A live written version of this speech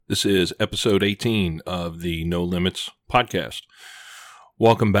This is episode 18 of the No Limits podcast.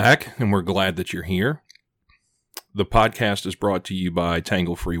 Welcome back, and we're glad that you're here. The podcast is brought to you by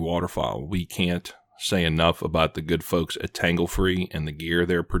Tangle Free Waterfowl. We can't say enough about the good folks at Tangle Free and the gear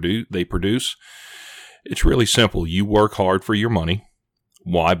they produce. It's really simple. You work hard for your money.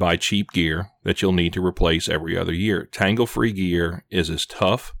 Why buy cheap gear that you'll need to replace every other year? Tangle Free gear is as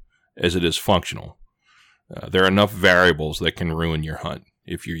tough as it is functional. There are enough variables that can ruin your hunt.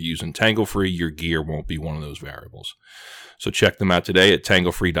 If you're using Tangle Free, your gear won't be one of those variables. So check them out today at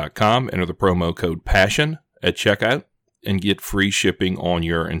tanglefree.com. Enter the promo code PASSION at checkout and get free shipping on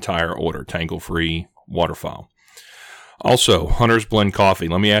your entire order. Tangle Free Waterfowl. Also, Hunter's Blend Coffee.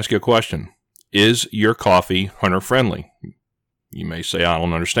 Let me ask you a question. Is your coffee hunter friendly? You may say, I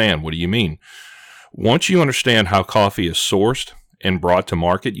don't understand. What do you mean? Once you understand how coffee is sourced and brought to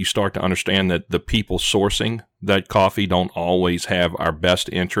market, you start to understand that the people sourcing that coffee don't always have our best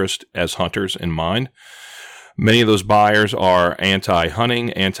interest as hunters in mind. Many of those buyers are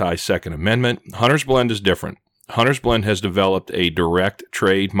anti-hunting, anti-Second Amendment. Hunter's Blend is different. Hunter's Blend has developed a direct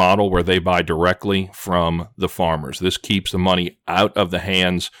trade model where they buy directly from the farmers. This keeps the money out of the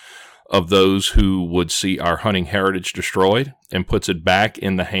hands of those who would see our hunting heritage destroyed and puts it back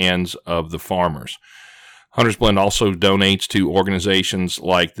in the hands of the farmers. Hunter's Blend also donates to organizations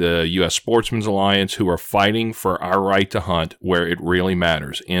like the U.S. Sportsmen's Alliance who are fighting for our right to hunt where it really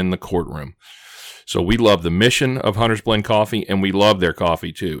matters, in the courtroom. So we love the mission of Hunter's Blend Coffee, and we love their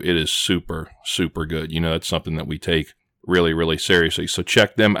coffee too. It is super, super good. You know, it's something that we take really, really seriously. So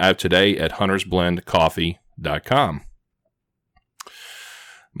check them out today at huntersblendcoffee.com.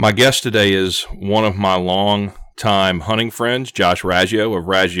 My guest today is one of my long-time hunting friends, Josh Raggio of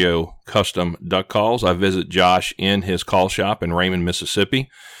Raggio Custom Duck Calls. I visit Josh in his call shop in Raymond, Mississippi.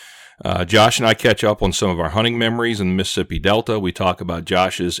 Josh and I catch up on some of our hunting memories in the Mississippi Delta. We talk about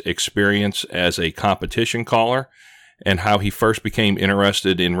Josh's experience as a competition caller and how he first became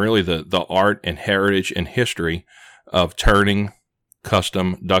interested in really the art and heritage and history of turning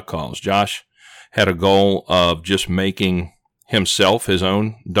custom duck calls. Josh had a goal of just making himself his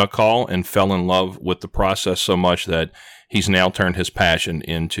own duck call and fell in love with the process so much that he's now turned his passion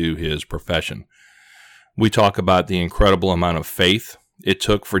into his profession. We talk about the incredible amount of faith it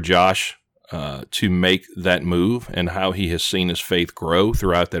took for Josh to make that move and how he has seen his faith grow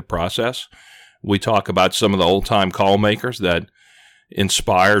throughout that process. We talk about some of the old-time call makers that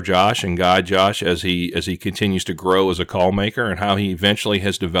inspire Josh and guide Josh as he continues to grow as a call maker, and how he eventually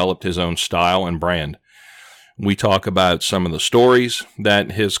has developed his own style and brand. We talk about some of the stories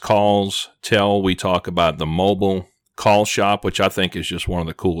that his calls tell. We talk about the mobile call shop, which I think is just one of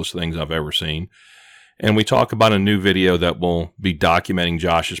the coolest things I've ever seen. And we talk about a new video that will be documenting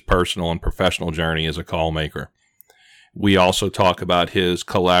Josh's personal and professional journey as a call maker. We also talk about his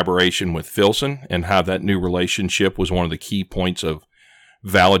collaboration with Filson and how that new relationship was one of the key points of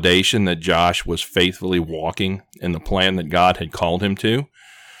validation that Josh was faithfully walking in the plan that God had called him to.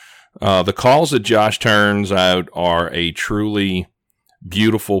 The calls that Josh turns out are a truly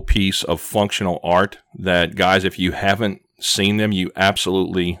beautiful piece of functional art that, guys, if you haven't seen them, you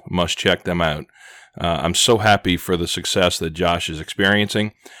absolutely must check them out. I'm so happy for the success that Josh is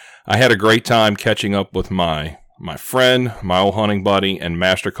experiencing. I had a great time catching up with my friend, my old hunting buddy, and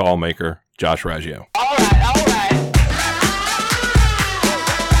master call maker, Josh Raggio. All right.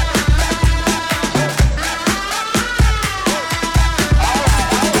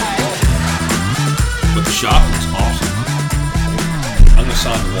 But the shop looks awesome. I'm going to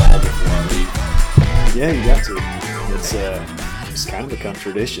sign the wall before I leave. Yeah, you got to. It's kind of become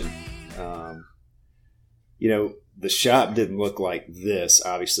tradition. The shop didn't look like this,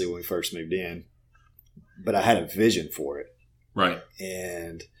 obviously, when we first moved in, but I had a vision for it. Right.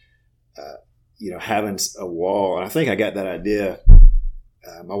 And, having a wall, and I think I got that idea.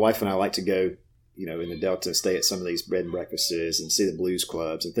 My wife and I like to go, in the Delta, stay at some of these bed and breakfasts and see the blues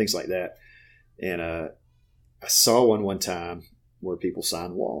clubs and things like that. And I saw one time where people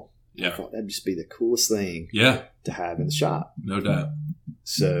signed the wall. Yeah. I thought that'd just be the coolest thing to have in the shop. No doubt.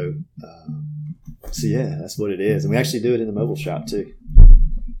 So yeah, that's what it is. And we actually do it in the mobile shop too.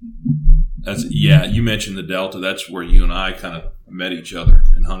 You mentioned the Delta. That's where you and I kind of met each other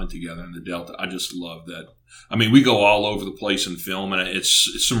and hunted together in the Delta. I just love that. I mean, we go all over the place in film, and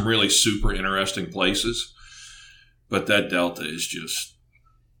it's some really super interesting places. But that Delta is just,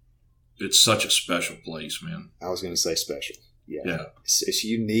 it's such a special place, man. I was going to say special. Yeah. It's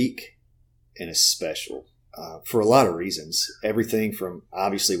unique and it's special for a lot of reasons. Everything from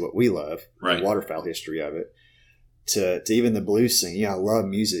obviously what we love, right, the waterfowl history of it, to even the blues scene. Yeah, I love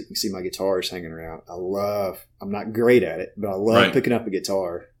music. You can see my guitars hanging around. I'm not great at it, but I love picking up a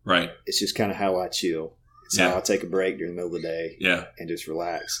guitar Right. It's just kind of how I chill. It's how I take a break during the middle of the day. Yeah. And just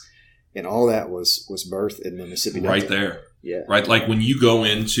relax. And all that was birthed in the Mississippi Delta. Right there. Yeah. Right. Like when you go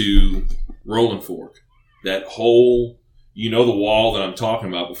into Rolling Fork, that whole, the wall that I'm talking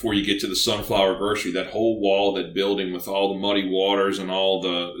about before you get to the Sunflower Versary, that whole wall, that building with all the muddy waters and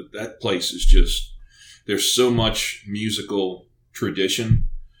that place is just, there's so much musical tradition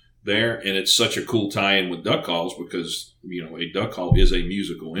there. And it's such a cool tie-in with duck calls because, a duck call is a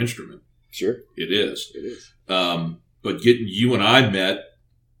musical instrument. Sure. It is. It is. But getting you and I met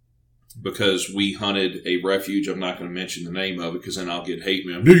because we hunted a refuge. I'm not going to mention the name of it because then I'll get hate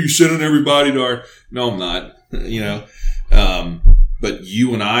mail. No, you're sending everybody to our... No, I'm not. But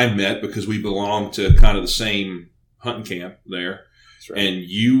you and I met because we belonged to kind of the same hunting camp there. That's right. And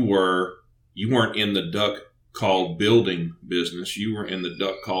you weren't in the duck call building business. You were in the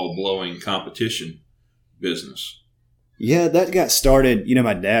duck call blowing competition business. Yeah, that got started.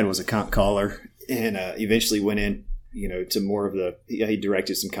 My dad was a comp caller and eventually went in, to more of he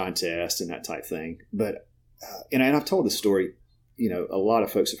directed some contests and that type thing. But, and I've told this story, a lot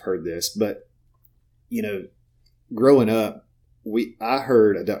of folks have heard this, but, growing up, I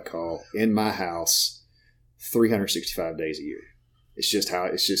heard a duck call in my house 365 days a year. It's just how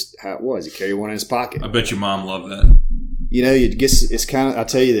it was. You carry one in his pocket. I bet your mom loved that. It's kind of, I'll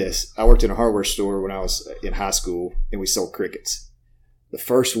tell you this. I worked in a hardware store when I was in high school and we sold crickets. The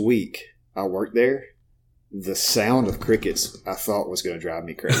first week I worked there, the sound of crickets I thought was going to drive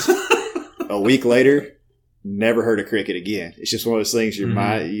me crazy. A week later, never heard a cricket again. It's just one of those things your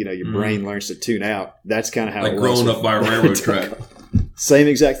mind, your brain learns to tune out. That's kind of how it was. Like growing up by a railroad track. Same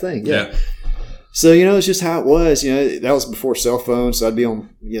exact thing. Yeah. So, it's just how it was. That was before cell phones. So I'd be on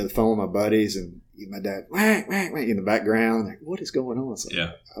the phone with my buddies and my dad, whack, whack, whack, in the background. Like, what is going on? Like,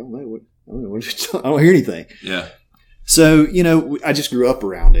 I don't know. I don't hear anything. Yeah. So, I just grew up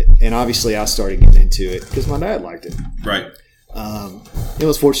around it. And obviously I started getting into it because my dad liked it. Right. I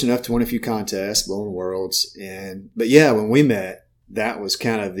was fortunate enough to win a few contests, blowing worlds. But yeah, when we met, that was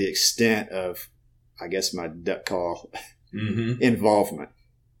kind of the extent of, I guess, my duck call involvement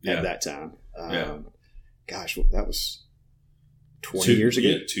at that time. Gosh, that was 20 years ago.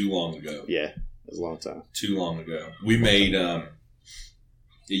 Yeah, too long ago. Yeah, it was a long time. Too long ago. We made,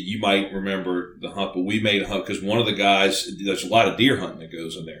 you might remember the hunt, but we made a hunt because one of the guys, there's a lot of deer hunting that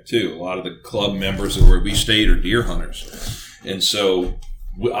goes in there too. A lot of the club members where we stayed are deer hunters. And so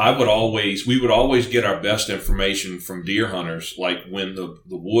we would always get our best information from deer hunters, like when the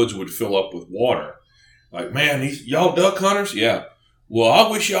woods would fill up with water. Like, man, y'all duck hunters? Yeah. Well,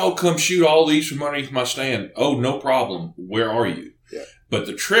 I wish y'all would come shoot all these from underneath my stand. Oh, no problem. Where are you? Yeah. But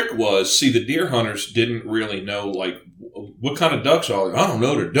the trick was, the deer hunters didn't really know, like, what kind of ducks are they? I don't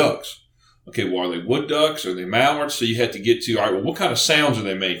know. They're ducks. Okay, well, are they wood ducks? Are they mallards? So you had to get to, all right, well, what kind of sounds are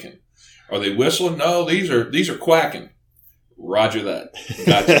they making? Are they whistling? No, these are quacking. Roger that.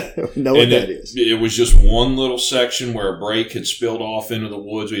 Gotcha. Know what that is. It was just one little section where a break had spilled off into the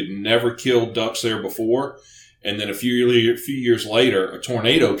woods. We had never killed ducks there before. And then a few years later, a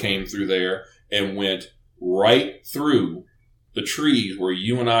tornado came through there and went right through the trees where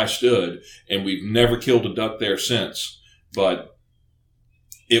you and I stood. And we've never killed a duck there since. But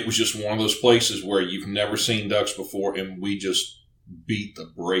it was just one of those places where you've never seen ducks before, and we just beat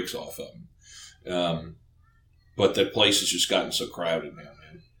the brakes off of them. But that place has just gotten so crowded now,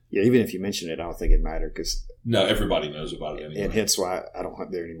 man. Yeah, even if you mention it, I don't think it mattered because everybody knows about it anyway. And hence why I don't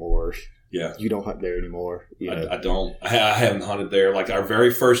hunt there anymore. Yeah, you don't hunt there anymore. I don't. I haven't hunted there. Like our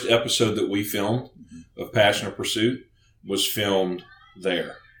very first episode that we filmed of Passion or Pursuit was filmed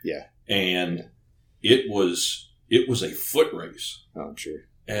there. Yeah, and it was a foot race. Oh, I'm sure.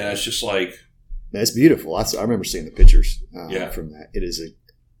 And it's just like that's beautiful. I remember seeing the pictures from that. It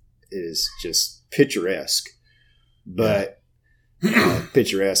is just picturesque. But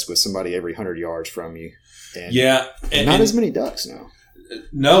picturesque with somebody every 100 yards from you. And and not as many ducks now.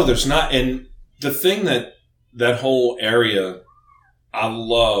 No, there's not. And the thing that whole area, I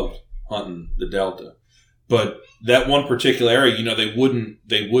loved hunting the Delta. But that one particular area, they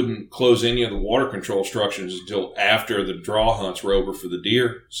wouldn't close any of the water control structures until after the draw hunts were over for the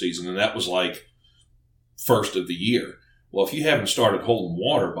deer season. And that was like first of the year. Well, if you haven't started holding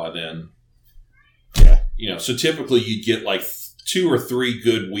water by then, so typically you'd get like 2 or 3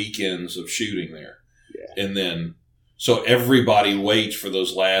 good weekends of shooting there. Yeah. And then, so everybody waits for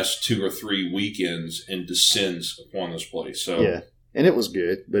those last 2 or 3 weekends and descends upon this place. So yeah. And it was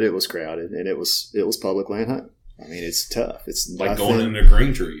good, but it was crowded and it was public land hunting. I mean, it's tough. It's like going into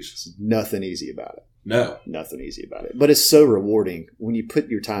green trees. There's nothing easy about it. No. Nothing easy about it. But it's so rewarding when you put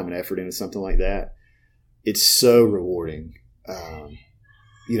your time and effort into something like that. It's so rewarding.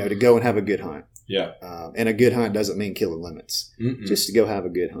 to go and have a good hunt. Yeah. And a good hunt doesn't mean killing limits. Mm-mm. Just to go have a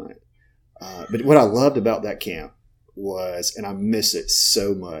good hunt. But what I loved about that camp was, and I miss it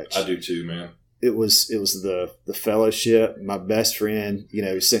so much. I do too, man. It was the fellowship. My best friend,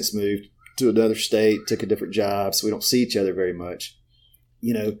 since moved to another state, took a different job, so we don't see each other very much.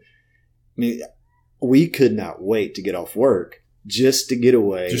 We could not wait to get off work just to get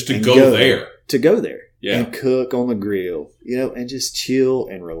away, just to go there, yeah, and cook on the grill, and just chill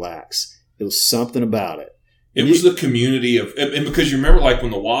and relax. It was something about it. It was the community of, and because you remember, like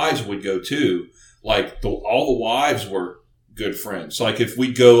when the wives would go too, like all the wives were good friends. Like if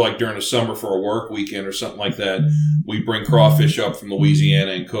we go like during the summer for a work weekend or something like that, we bring crawfish up from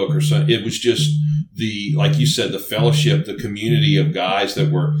Louisiana and cook or something. It was just like you said, the fellowship, the community of guys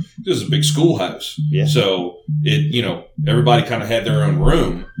that were, it was a big schoolhouse. Yeah. So everybody kind of had their own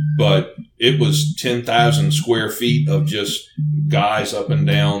room, but it was 10,000 square feet of just guys up and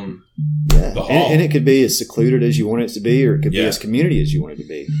down the hall. And it could be as secluded as you want it to be, or it could be as community as you want it to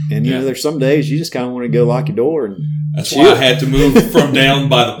be. And, there's some days you just kind of want to go lock your door and that's chill. why I had to move from down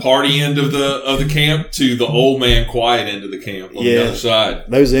by the party end of the camp to the old man quiet end of the camp on the other side.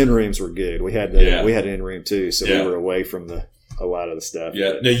 Those in rooms were good. We had we had an in room too, so we were away from a lot of the stuff.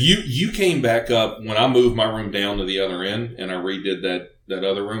 Yeah. Now you came back up when I moved my room down to the other end, and I redid that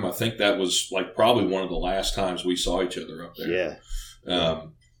other room. I think that was like probably one of the last times we saw each other up there. Yeah.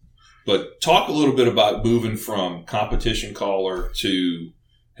 But talk a little bit about moving from competition caller to,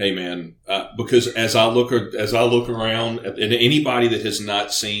 hey man, because as I look around, and anybody that has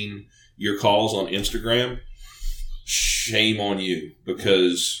not seen your calls on Instagram, shame on you,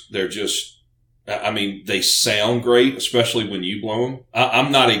 because they're just, they sound great, especially when you blow them.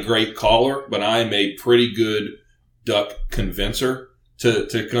 I'm not a great caller, but I am a pretty good duck convincer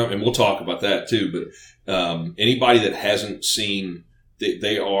to come, and we'll talk about that too. But anybody that hasn't seen,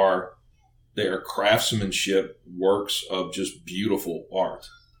 they are craftsmanship, works of just beautiful art.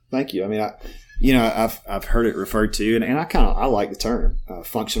 Thank you. I've heard it referred to, and I like the term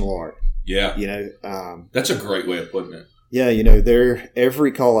functional art. Yeah. That's a great way of putting it. Yeah.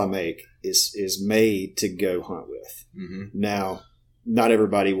 Every call I make is made to go hunt with. Mm-hmm. Now, not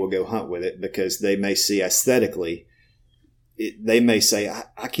everybody will go hunt with it because they may see aesthetically, they may say,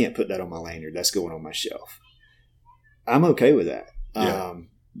 I can't put that on my lanyard. That's going on my shelf. I'm okay with that. Yeah.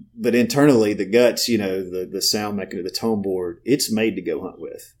 But internally, the guts, the sound mechanism, the tone board, it's made to go hunt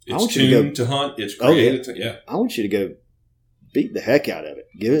with. It's tuned to hunt. It's created to. I want you to go beat the heck out of it.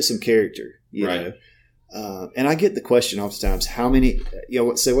 Give it some character, you right. know. And I get the question oftentimes, how many,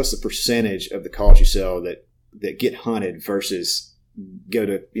 what's the percentage of the calls you sell that get hunted versus go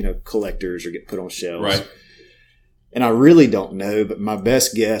to, collectors or get put on shelves? Right. And I really don't know, but my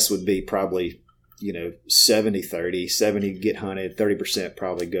best guess would be probably, 70-30, 70 get hunted, 30%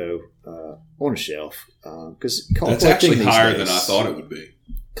 probably go on a shelf. Because that's actually higher than I thought it would be.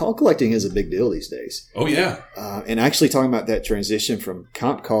 Call collecting is a big deal these days. Oh, yeah. And actually talking about that transition from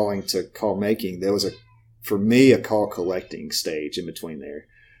comp calling to call making, there was for me, a call collecting stage in between there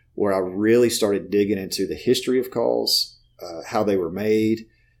where I really started digging into the history of calls, how they were made,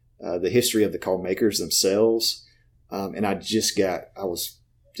 the history of the call makers themselves. And I was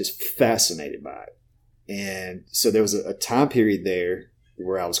just fascinated by it. And so there was a time period there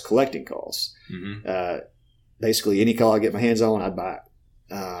where I was collecting calls. Mm-hmm. Basically, any call I get my hands on, I'd buy it.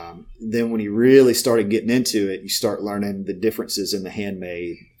 Then when you really started getting into it, you start learning the differences in the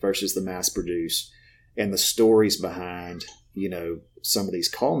handmade versus the mass-produced and the stories behind, some of these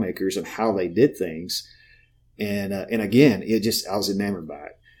call makers and how they did things. And again, I was enamored by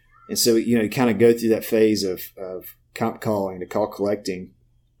it. And so, you kind of go through that phase of comp calling to call collecting.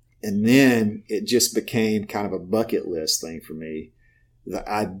 And then it just became kind of a bucket list thing for me. The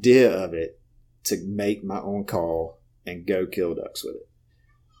idea of it to make my own call and go kill ducks with it.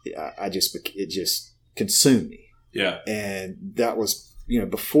 It just consumed me. Yeah. And that was,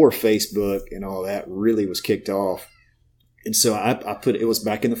 before Facebook and all that really was kicked off. And so it was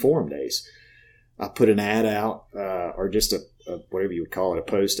back in the forum days. I put an ad out, or just a whatever you would call it, a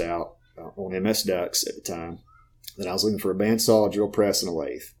post out on MS Ducks at the time, that I was looking for a bandsaw, a drill press, and a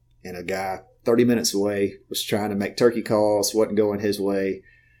lathe. And a guy 30 minutes away was trying to make turkey calls, wasn't going his way.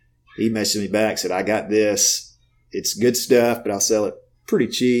 He messaged me back, said, I got this. It's good stuff, but I'll sell it pretty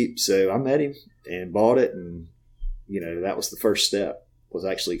cheap. So I met him and bought it. And, that was the first step, was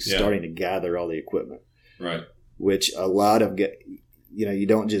actually starting to gather all the equipment. Right. Which a lot of, you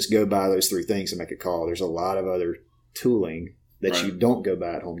don't just go buy those 3 things and make a call. There's a lot of other tooling that you don't go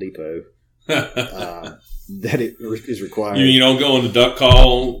buy at Home Depot that it is required. You don't go in the duck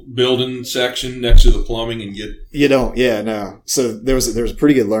call building section next to the plumbing and get... You don't, yeah, no. So there was a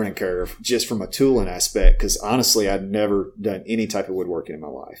pretty good learning curve just from a tooling aspect, because honestly, I'd never done any type of woodworking in my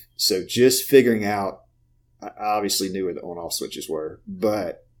life. So just figuring out, I obviously knew where the on-off switches were,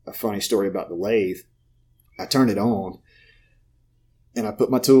 but a funny story about the lathe, I turned it on, and I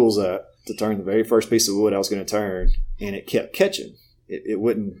put my tools up to turn the very first piece of wood I was going to turn, and it kept catching. It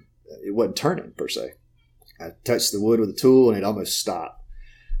wasn't turning, per se. I touched the wood with a tool and it almost stopped.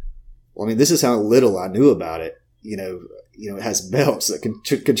 Well, I mean, this is how little I knew about it. It has belts that can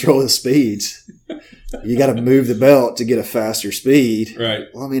control the speeds. You got to move the belt to get a faster speed. Right.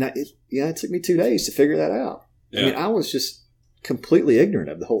 Well, I mean, it took me 2 days to figure that out. Yeah. I mean, I was just completely ignorant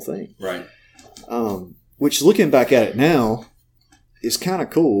of the whole thing. Right. Which, looking back at it now, is kind of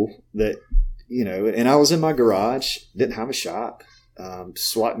cool that, and I was in my garage, didn't have a shop.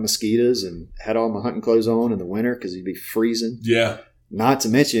 Swatting mosquitoes and had all my hunting clothes on in the winter because you'd be freezing. Yeah. Not to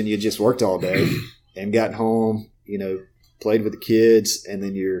mention you just worked all day and got home, played with the kids, and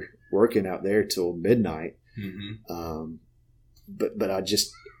then you're working out there till midnight. Mm-hmm. But I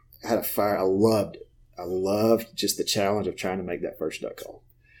just had a fire. I loved it. I loved just the challenge of trying to make that first duck call.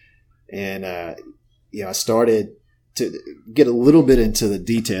 And, I started to get a little bit into the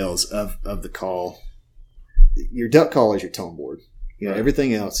details of the call. Your duck call is your tone board. Right.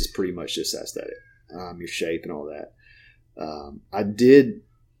 Everything else is pretty much just aesthetic, your shape and all that. I did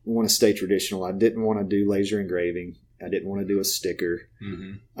want to stay traditional. I didn't want to do laser engraving. I didn't want to do a sticker,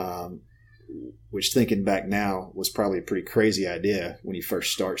 which, thinking back now, was probably a pretty crazy idea when you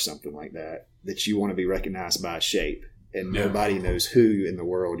first start something like that you want to be recognized by a shape, and nobody knows who in the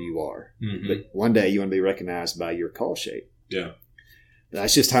world you are. Mm-hmm. But one day you want to be recognized by your call shape. Yeah.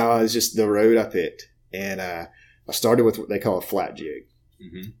 That's just just the road I picked. And I started with what they call a flat jig.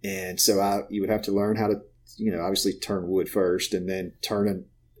 Mm-hmm. And so you would have to learn how to, obviously turn wood first and then turn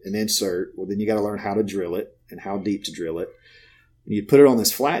an insert. Well, then you got to learn how to drill it and how deep to drill it. And you put it on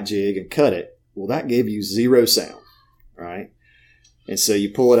this flat jig and cut it. Well, that gave you zero sound, right? And so you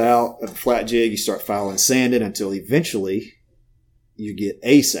pull it out of the flat jig, you start filing and sanding until eventually you get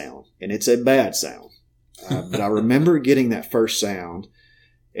a sound. And it's a bad sound. But I remember getting that first sound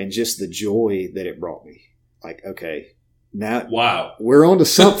and just the joy that it brought me. Like, okay, now we're on to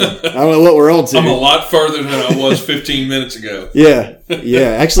something. I don't know what we're on to. I'm a lot further than I was 15 minutes ago. Yeah.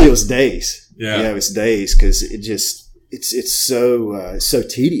 Actually, it was days. Yeah, it was days because it's so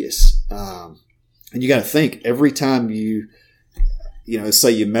tedious. And you got to think every time you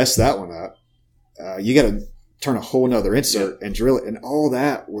say you mess that one up, you got to turn a whole nother insert and drill it. And all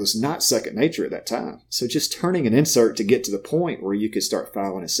that was not second nature at that time. So just turning an insert to get to the point where you could start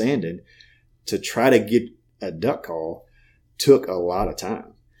filing and sanding to try to get a duck call took a lot of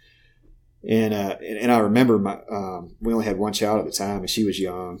time. And I remember we only had one child at the time and she was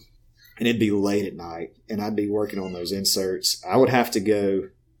young, and it'd be late at night and I'd be working on those inserts. I would have to go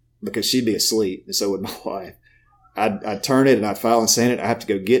because she'd be asleep, and so would my wife. I'd turn it and I'd file and sand it. I have to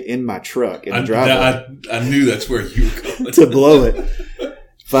go get in my truck in the driveway. I knew that's where you were going. To blow it.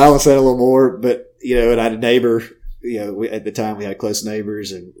 File and sand a little more. But, and I had a neighbor, at the time we had close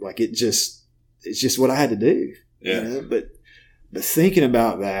neighbors, and it's just what I had to do. Yeah. But thinking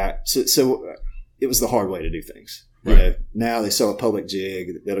about that, so it was the hard way to do things. Right. Now they sell a public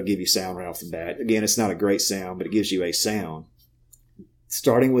jig that'll give you sound right off the bat. Again, it's not a great sound, but it gives you a sound.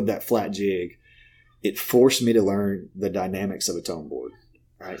 Starting with that flat jig, it forced me to learn the dynamics of a tone board.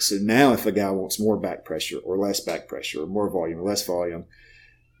 Right. So now if a guy wants more back pressure or less back pressure or more volume or less volume,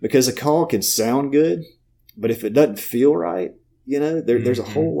 because a call can sound good, but if it doesn't feel right, there's a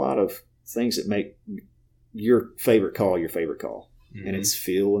whole lot of things that make your favorite call your favorite call. Mm-hmm. And it's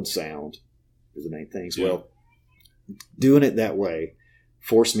feel and sound are the main things. Yeah. Well, doing it that way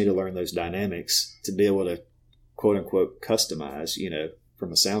forced me to learn those dynamics to be able to, quote unquote, customize,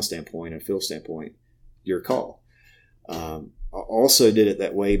 from a sound standpoint and feel standpoint, your call. I also did it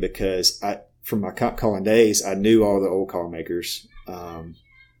that way because from my calling days, I knew all the old call makers. And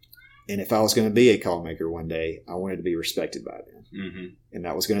if I was going to be a call maker one day, I wanted to be respected by them. Mm-hmm. And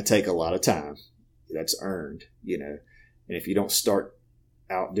that was going to take a lot of time. That's earned, And if you don't start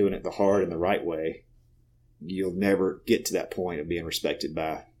out doing it the hard and the right way, you'll never get to that point of being respected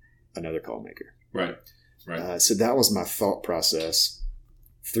by another call maker. Right. Right. So that was my thought process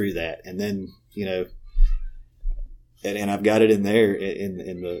through that. And then, and I've got it in there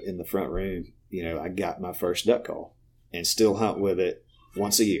in the front room. I got my first duck call and still hunt with it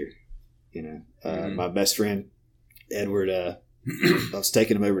once a year. Mm-hmm. My best friend Edward, I was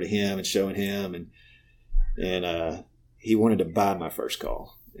taking him over to him and showing him, and he wanted to buy my first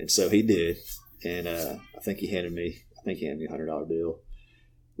call. And so he did. And I think he handed me a $100 bill,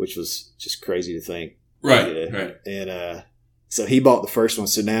 which was just crazy to think. Right, right. And so he bought the first one.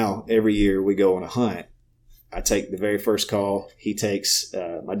 So now every year we go on a hunt. I take the very first call. He takes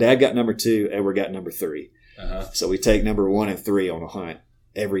my dad got number 2. Edward got number 3. So we take number 1 and 3 on a hunt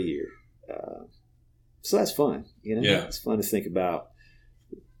every year. So that's fun. Yeah. It's fun to think about.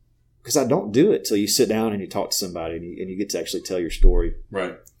 Because I don't do it till you sit down and you talk to somebody and you get to actually tell your story.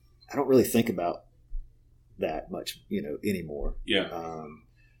 Right. I don't really think about that much, anymore. Yeah.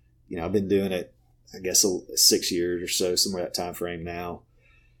 I've been doing it, I guess, 6 years or so, somewhere that time frame now.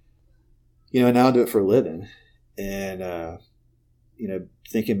 Now I do it for a living. And,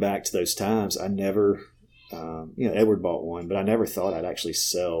 thinking back to those times, I never, Edward bought one, but I never thought I'd actually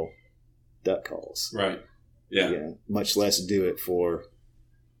sell duck calls. Right. Yeah. Much less do it for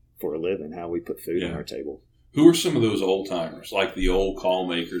a living, how we put food on our table. Who are some of those old timers, like the old call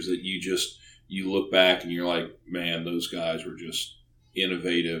makers that you look back and you're like, man, those guys were just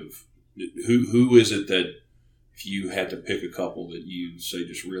innovative? Who is it that if you had to pick a couple that you say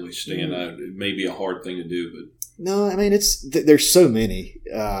just really stand out? It may be a hard thing to do, but no, I mean there's so many.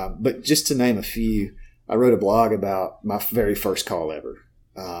 But just to name a few, I wrote a blog about my very first call ever.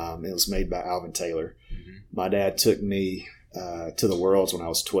 It was made by Alvin Taylor. Mm-hmm. My dad took me to the Worlds when I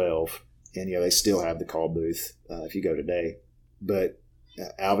was 12, and they still have the call booth if you go today. But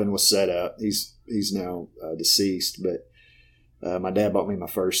Alvin was set up. He's now deceased, but my dad bought me my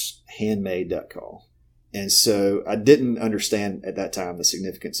first handmade duck call, and so I didn't understand at that time the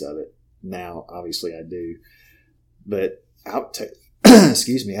significance of it. Now, obviously, I do. But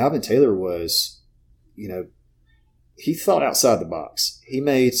Alvin Taylor was, he thought outside the box. He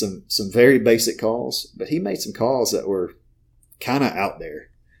made some very basic calls, but he made some calls that were kind of out there.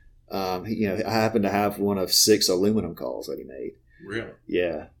 I happened to have one of 6 aluminum calls that he made. Really?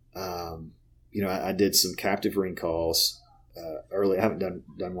 Yeah. I did some captive ring calls early. I haven't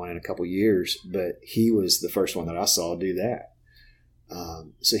done one in a couple years, but he was the first one that I saw do that.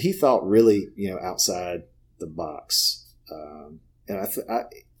 So he thought really, outside the box. And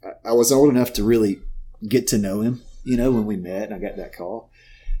I was old enough to really get to know him, when we met and I got that call.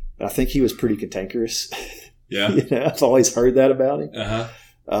 But I think he was pretty cantankerous. Yeah. I've always heard that about him.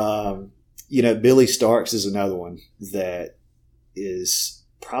 Uh-huh. Billy Starks is another one that is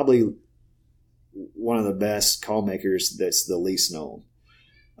probably one of the best call makers that's the least known.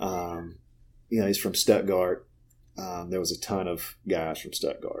 He's from Stuttgart. There was a ton of guys from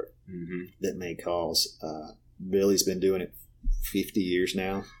Stuttgart that made calls. Billy's been doing it 50 years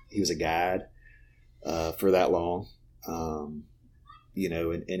now. He was a guide for that long. And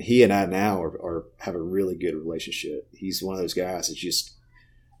he and I now have a really good relationship. He's one of those guys that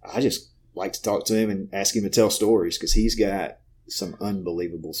I just like to talk to him and ask him to tell stories because he's got some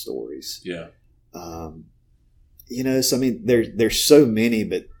unbelievable stories. Yeah. So I mean, there's so many,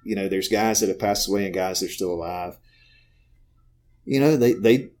 but there's guys that have passed away and guys that are still alive.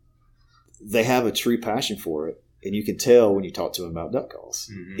 They have a true passion for it, and you can tell when you talk to them about duck calls.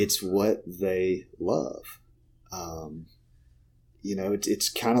 Mm-hmm. It's what they love. It's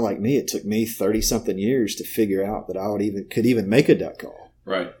kind of like me. It took me 30-something years to figure out that I could even make a duck call.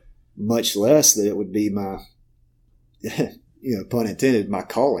 Right. Much less that it would be my, pun intended, my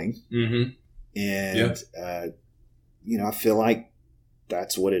calling. Mm-hmm. And, I feel like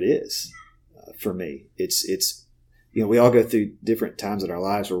that's what it is for me. It's we all go through different times in our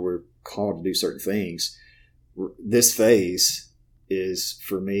lives where we're called to do certain things. This phase is,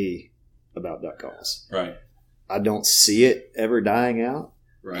 for me, about duck calls. Right. I don't see it ever dying out.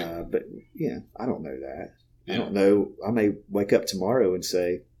 Right. But, I don't know that. Yeah. I don't know. I may wake up tomorrow and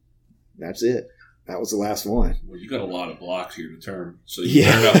say, that's it. That was the last one. Well, you got a lot of blocks here to turn. So you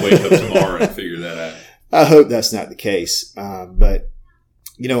better not wake up tomorrow and figure that out. I hope that's not the case. But,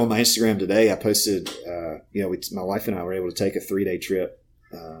 on my Instagram today, I posted, my wife and I were able to take a 3-day trip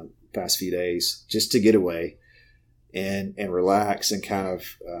past few days just to get away and relax and kind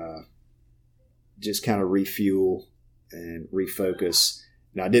of just kind of refuel and refocus.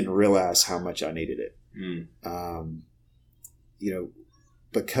 And I didn't realize how much I needed it.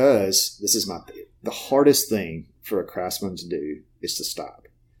 Because this is the hardest thing for a craftsman to do is to stop.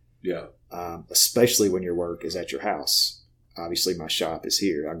 Yeah. Especially when your work is at your house. Obviously, my shop is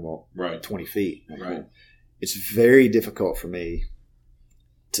here. I can walk 20 feet. Right. It's very difficult for me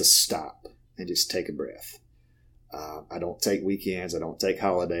to stop and just take a breath. I don't take weekends. I don't take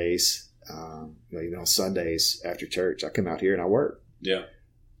holidays. Even on Sundays after church, I come out here and I work. Yeah.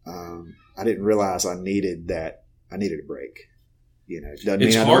 I didn't realize I needed that. I needed a break.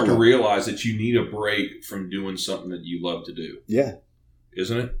 It's hard to realize that you need a break from doing something that you love to do. Yeah.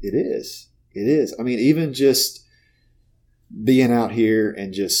 isn't it? It is. It is. I mean, even just being out here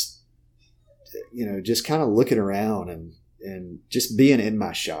and just, just kind of looking around and just being in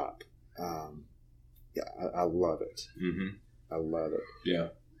my shop. I love it. Mm-hmm. I love it. Yeah.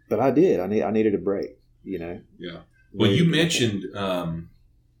 But I did. I needed a break, Yeah. Well, you mentioned the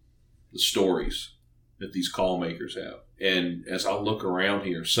stories that these call makers have. And as I look around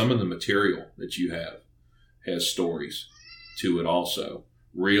here, some of the material that you have has stories to it also.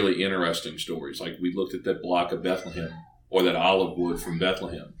 Really interesting stories. Like we looked at that block of Bethlehem or that olive wood from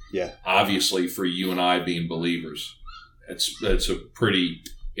Bethlehem. Yeah. Obviously, for you and I being believers, that's a pretty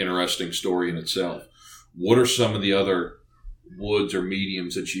interesting story in itself. What are some of the other woods or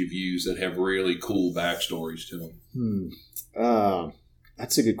mediums that you've used that have really cool backstories to them?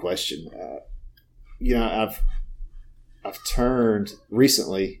 That's a good question. I've turned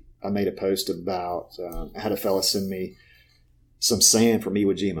recently. I made a post about I had a fella send me some sand from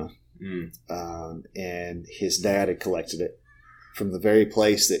Iwo Jima, and his dad had collected it from the very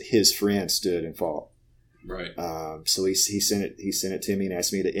place that his friend stood and fought. Right. So he sent it to me and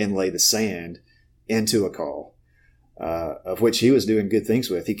asked me to inlay the sand into a call, of which he was doing good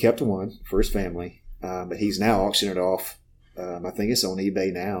things with. He kept one for his family, but he's now auctioning it off. I think it's on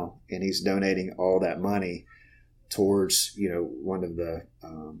eBay now, and he's donating all that money towards one of the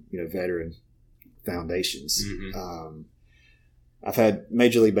veteran foundations. Mm-hmm. I've had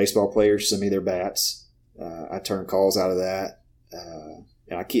Major League Baseball players send me their bats. I turn calls out of that, and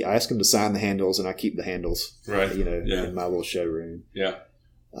I ask them to sign the handles, and I keep the handles, right? In my little showroom. Yeah.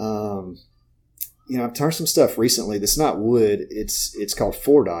 I've turned some stuff recently that's not wood. It's called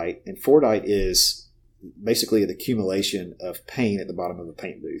Fordite, and Fordite is basically the accumulation of paint at the bottom of a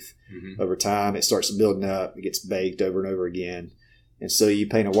paint booth. Mm-hmm. Over time, it starts building up. It gets baked over and over again. And so you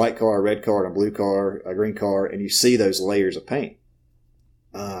paint a white car, a red car, a blue car, a green car, and you see those layers of paint.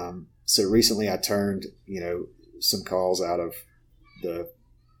 So recently I turned, some calls out of the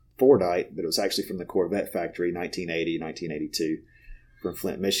Fordite, but it was actually from the Corvette factory, 1980, 1982, from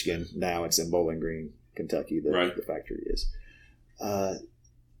Flint, Michigan. Now it's in Bowling Green, Kentucky, the factory is.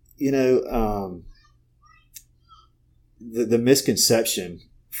 The misconception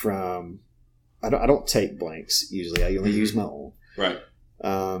from I don't take blanks usually. I only use my own. Right.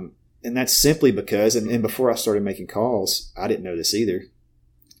 And that's simply because, and before I started making calls, I didn't know this either.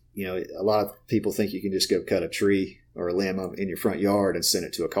 A lot of people think you can just go cut a tree or a limb in your front yard and send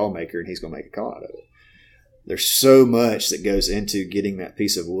it to a call maker and he's going to make a call out of it. There's so much that goes into getting that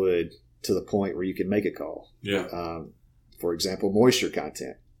piece of wood to the point where you can make a call. Yeah. For example, moisture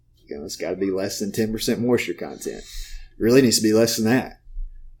content. It's got to be less than 10% moisture content. Really needs to be less than that.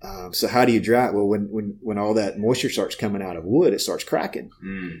 So how do you dry it? Well, when all that moisture starts coming out of wood, it starts cracking.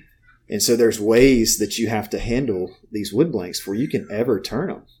 Mm. And so there's ways that you have to handle these wood blanks before you can ever turn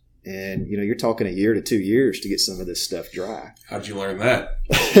them. And, you're talking 1 year to 2 years to get some of this stuff dry. How'd you learn that?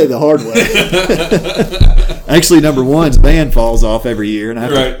 The hard way. Actually, number one's band falls off every year, and I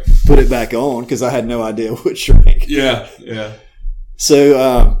have to put it back on because I had no idea what shrank. Yeah, yeah.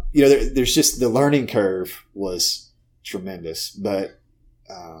 So, there's just the learning curve was tremendous. But,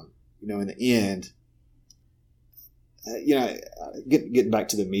 in the end, getting back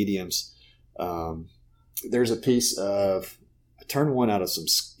to the mediums, there's a piece of, I turned one out of some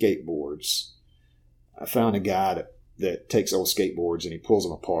skateboards. I found a guy that takes old skateboards and he pulls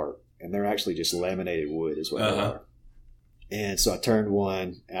them apart, and they're actually just laminated wood is what they are. And so I turned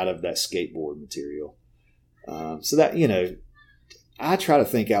one out of that skateboard material. So that, I try to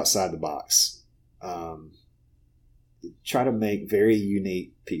think outside the box. Try to make very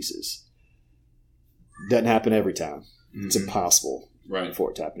unique pieces. Doesn't happen every time. Mm-hmm. It's impossible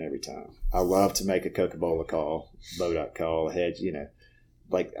for it to happen every time. I love to make a Coca-Cola call, Bodot call, a hedge,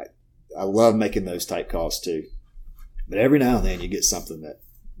 I love making those type calls too. But every now and then you get something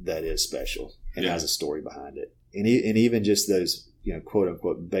that is special and has a story behind it. And even just those, quote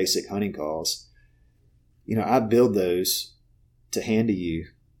unquote, basic hunting calls, I build those to hand to you.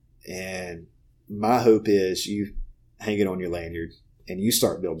 And my hope is you hang it on your lanyard and you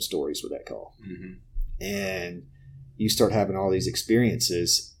start building stories with that call. Mm-hmm. And you start having all these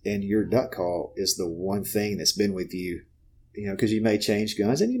experiences, and your duck call is the one thing that's been with you, because you may change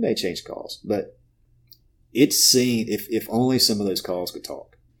guns and you may change calls, but it's seen if only some of those calls could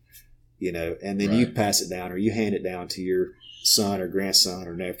talk, and then you pass it down or you hand it down to your son or grandson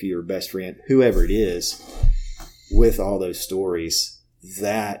or nephew or best friend, whoever it is, with all those stories.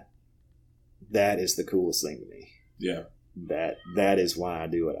 That is the coolest thing to me. Yeah. That is why I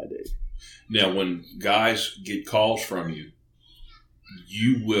do what I do. Now, when guys get calls from you,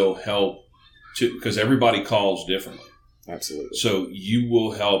 you will help because everybody calls differently. Absolutely. So you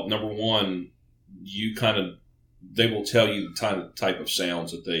will help. Number one, they will tell you the type of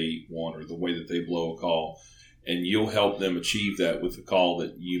sounds that they want or the way that they blow a call, and you'll help them achieve that with the call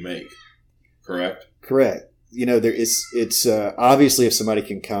that you make. Correct? Correct. It's obviously if somebody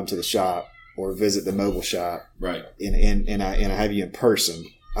can come to the shop or visit the mobile shop, right? And I have you in person,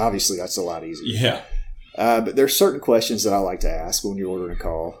 obviously that's a lot easier. Yeah. But there's certain questions that I like to ask when you're ordering a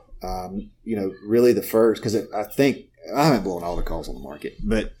call. Really the first, because I think I haven't blown all the calls on the market,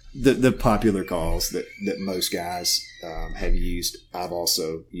 but the popular calls that most guys have used, I've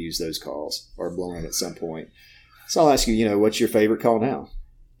also used those calls or blown it at some point. So I'll ask you, what's your favorite call now?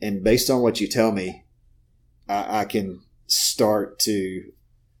 And based on what you tell me, I can start to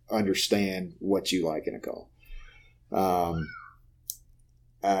understand what you like in a call. I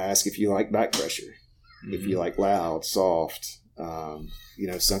ask if you like back pressure, if you like loud, soft.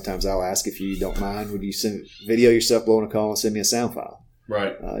 Sometimes I'll ask if you don't mind, would you video yourself blowing a call and send me a sound file?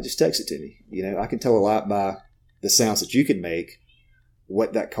 Right. Just text it to me. I can tell a lot by the sounds that you can make,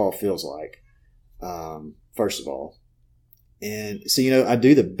 what that call feels like, first of all. And so, I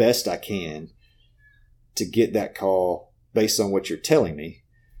do the best I can to get that call based on what you're telling me,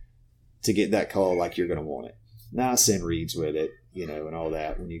 to get that call like you're going to want it. Now I send reads with it, and all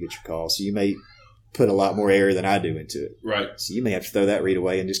that when you get your call. So you may put a lot more air than I do into it. Right. So you may have to throw that read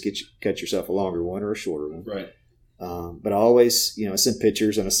away and just cut yourself a longer one or a shorter one. Right. But I always, I send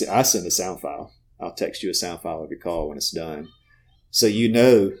pictures and I send a sound file. I'll text you a sound file of your call when it's done. So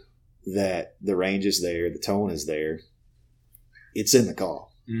that the range is there, the tone is there. It's in the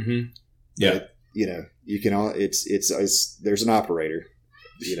call. Mm-hmm. Yeah. But, you can all, it's there's an operator,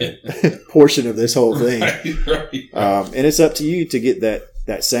 portion of this whole thing. Right. And it's up to you to get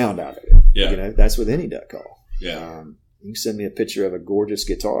that sound out of it. Yeah. That's with any duck call. Yeah. You can send me a picture of a gorgeous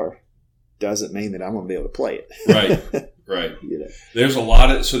guitar. Doesn't mean that I'm going to be able to play it. Right. Right. There's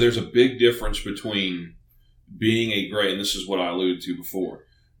there's a big difference between being and this is what I alluded to before,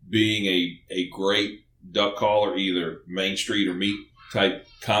 being a great duck caller, either Main Street or meat type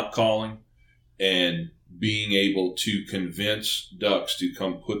comp calling, and being able to convince ducks to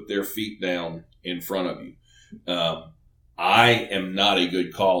come put their feet down in front of you. I am not a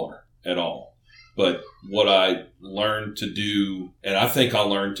good caller at all, but what I learned to do, and I think I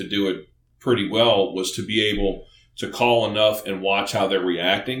learned to do it pretty well, was to be able to call enough and watch how they're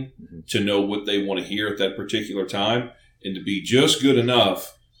reacting to know what they want to hear at that particular time, and to be just good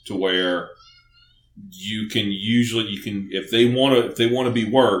enough to where you can if they want to be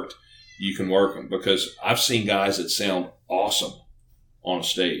worked, you can work them. Because I've seen guys that sound awesome on a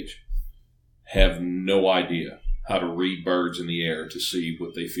stage have no idea how to read birds in the air to see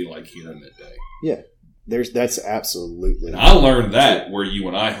what they feel like hearing that day. Yeah, that's absolutely. And I learned that where you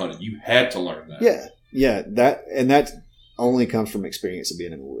and I hunted. You had to learn that. Yeah. That only comes from experience of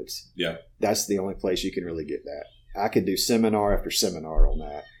being in the woods. Yeah, that's the only place you can really get that. I could do seminar after seminar on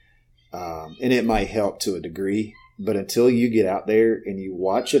that, and it might help to a degree. But until you get out there and you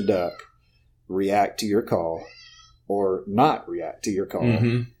watch a duck react to your call or not react to your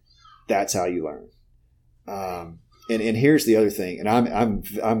call, that's how you learn. And here's the other thing, and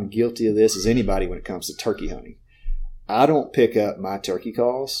I'm guilty of this as anybody when it comes to turkey hunting. I don't pick up my turkey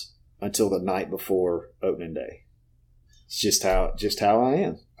calls until the night before opening day. It's just how I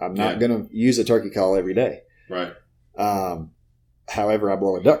am. I'm not going to use a turkey call every day. Right. However, I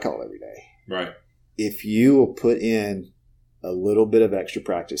blow a duck call every day. Right. If you will put in a little bit of extra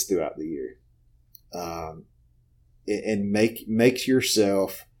practice throughout the year, and make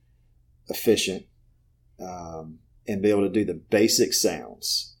yourself efficient, and be able to do the basic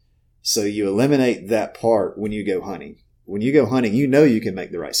sounds. So you eliminate that part when you go hunting. When you go hunting, you can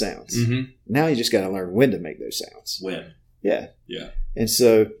make the right sounds. Mm-hmm. Now you just got to learn when to make those sounds. When. Yeah. Yeah. And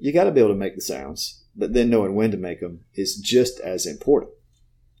so you got to be able to make the sounds, but then knowing when to make them is just as important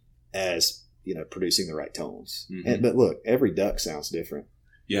as, producing the right tones. Mm-hmm. But look, every duck sounds different.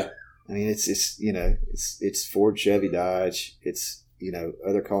 Yeah. I mean, it's Ford, Chevy, Dodge. It's,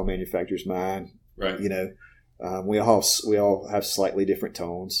 other call manufacturers, mine. Right. We all have slightly different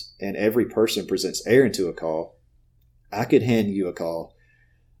tones, and every person presents air into a call. I could hand you a call,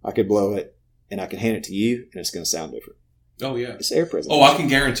 I could blow it, and I can hand it to you, and it's going to sound different. Oh yeah, it's air presentation. Oh, I can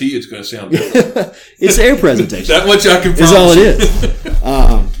guarantee you it's going to sound different. It's air presentation. That much I can promise. Is all it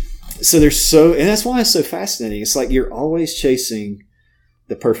is. So and that's why it's so fascinating. It's like you're always chasing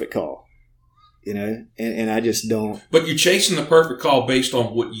the perfect call. And I just don't. But you're chasing the perfect call based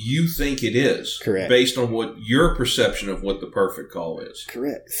on what you think it is. Correct. Based on what your perception of what the perfect call is.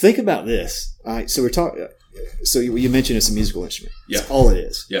 Correct. Think about this. All right. So we're talking. So you mentioned it's a musical instrument. Yeah. That's all it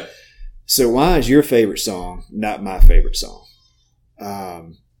is. Yeah. So why is your favorite song not my favorite song?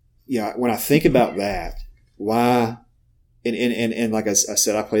 When I think about that, why? And like I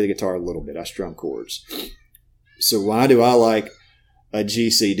said, I play the guitar a little bit. I strum chords. So why do I like a G,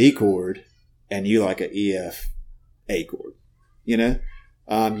 C, D chord and you like a E, F, A chord?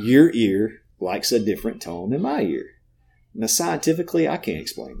 Your ear likes a different tone than my ear. Now, scientifically, I can't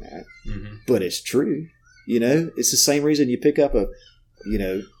explain that, but it's true. It's the same reason you pick up a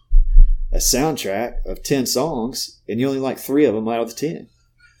soundtrack of 10 songs and you only like 3 of them out of the 10.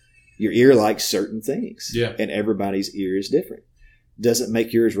 Your ear likes certain things. Yeah. And everybody's ear is different. Doesn't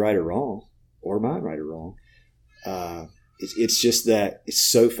make yours right or wrong, or mine right or wrong. It's just that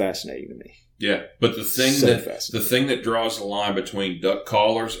it's so fascinating to me. Yeah, but the thing that draws the line between duck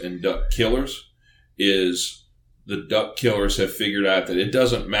callers and duck killers is the duck killers have figured out that it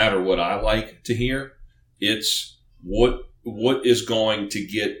doesn't matter what I like to hear. It's what is going to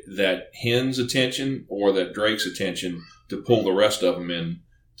get that hen's attention or that drake's attention to pull the rest of them in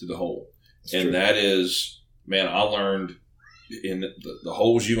to the hole. That's true. That is, man, I learned in the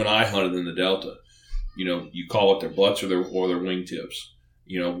holes you and I hunted in the Delta. You call it their butts or their wingtips.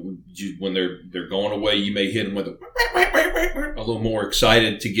 When they're going away, you may hit them with a little more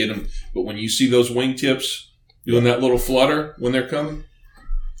excited to get them. But when you see those wingtips doing that little flutter when they're coming,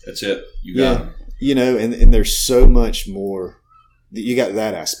 that's it. You got them. And there's so much more. You got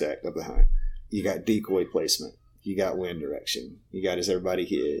that aspect of the hunt. You got decoy placement. You got wind direction. You got, is everybody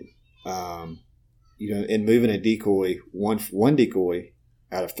hid? And moving a decoy, one decoy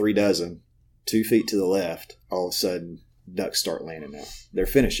out of 3 dozen, 2 feet to the left, all of a sudden ducks start landing now. They're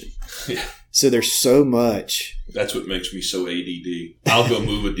finishing. Yeah. So there's so much. That's what makes me so ADD. I'll go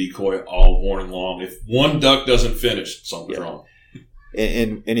move a decoy all morning long. If one duck doesn't finish, something's wrong.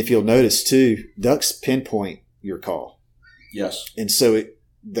 And if you'll notice too, ducks pinpoint your call. Yes. And so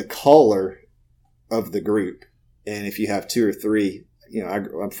the caller of the group, and if you have 2 or 3,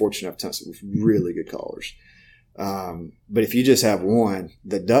 I'm fortunate enough to hunt with really good callers. But if you just have one,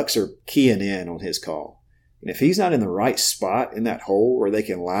 the ducks are keying in on his call. And if he's not in the right spot in that hole where they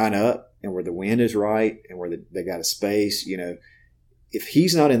can line up and where the wind is right and where they got a space, if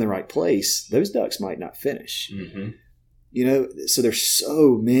he's not in the right place, those ducks might not finish. Mm-hmm. So there's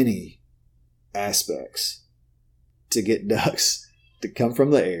so many aspects to get ducks to come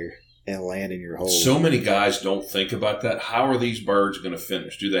from the air and land in your hole. So many guys don't think about that. How are these birds going to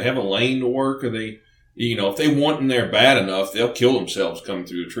finish? Do they have a lane to work? Are they, if they want in there bad enough, they'll kill themselves coming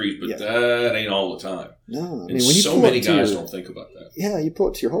through the trees, but that ain't all the time. No. When so many guys don't think about that. Yeah, you pull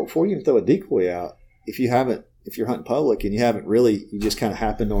it to your hole before you even throw a decoy out. If you're hunting public and you just kind of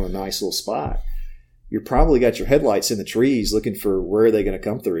happened on a nice little spot, you're probably got your headlights in the trees looking for where are they going to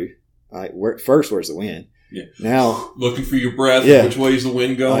come through. First, where's the wind? Yeah. Now, looking for your breath. Yeah. Which way is the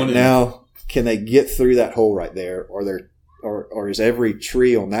wind going? Now, can they get through that hole right there, or is every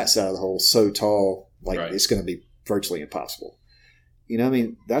tree on that side of the hole so tall, it's going to be virtually impossible?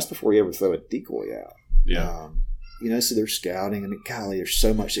 That's before you ever throw a decoy out. Yeah. So they're scouting. Golly, there's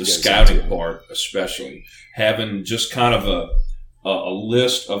so much that goes into the scouting part, especially having just kind of a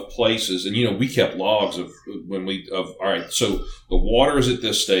list of places, and we kept logs of all right, so the water is at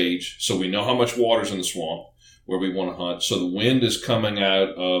this stage, so we know how much water's in the swamp where we want to hunt. So the wind is coming out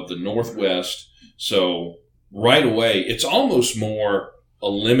of the northwest, so right away it's almost more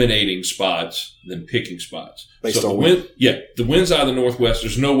eliminating spots than picking spots. Based so on wind, the wind's out of the northwest.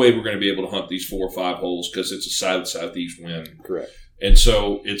 There's no way we're going to be able to hunt these 4 or 5 holes because it's a southeast wind. Correct. And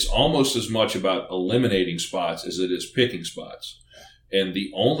so it's almost as much about eliminating spots as it is picking spots. And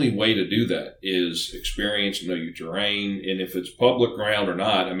the only way to do that is experience, know your terrain. And if it's public ground or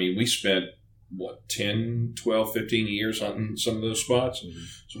not, we spent, 10, 12, 15 years hunting some of those spots. Mm-hmm.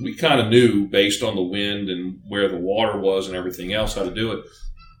 So we kind of knew based on the wind and where the water was and everything else how to do it.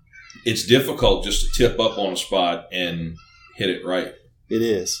 It's difficult just to tip up on a spot and hit it right. It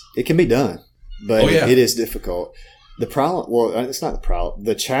is. It can be done, but it is difficult. The problem, it's not the problem.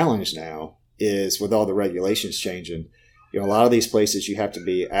 The challenge now is with all the regulations changing, a lot of these places you have to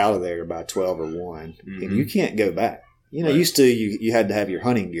be out of there by 12 or 1, mm-hmm. and you can't go back. Right. Used to you had to have your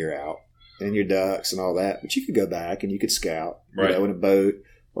hunting gear out and your ducks and all that, but you could go back and you could scout, in a boat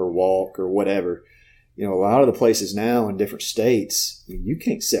or walk or whatever. A lot of the places now in different states, you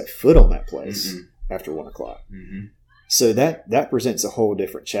can't set foot on that place mm-hmm. after 1 o'clock. Mm-hmm. So that presents a whole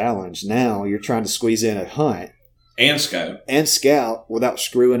different challenge. Now you're trying to squeeze in a hunt and scout without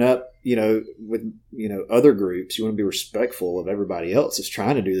screwing up, with, other groups. You want to be respectful of everybody else that's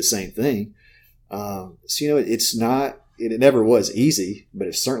trying to do the same thing. It's not, it never was easy, but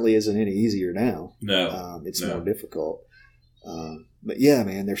it certainly isn't any easier now. No. It's more difficult. But yeah,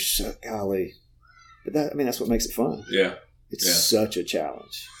 man, they're so golly. But that's what makes it fun. Yeah. It's such a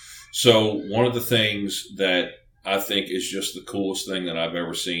challenge. So one of the things that I think is just the coolest thing that I've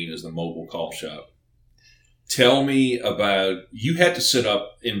ever seen is the mobile call shop. Tell me about, you had to sit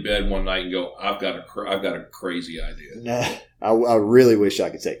up in bed one night and go, I've got a crazy idea. Nah, I really wish I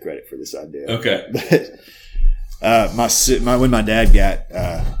could take credit for this idea. Okay. But when my dad got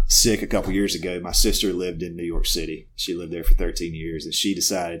sick a couple years ago, my sister lived in New York City. She lived there for 13 years, and she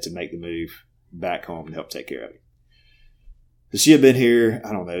decided to make the move back home and help take care of him. So she had been here,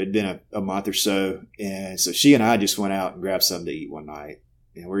 I don't know, it'd been a month or so. And so she and I just went out and grabbed something to eat one night.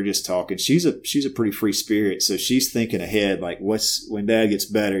 And we were just talking. She's a pretty free spirit. So she's thinking ahead, like when Dad gets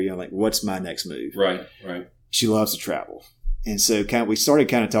better, like what's my next move? Right. She loves to travel. And so we started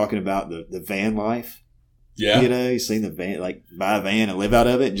kind of talking about the van life. Yeah. You seen the van, like buy a van and live out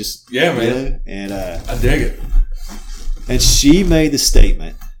of it and just. Yeah, man. And I dig it. And she made the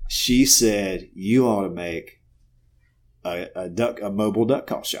statement. She said, you ought to make a mobile duck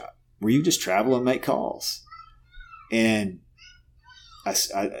call shop where you just travel and make calls. And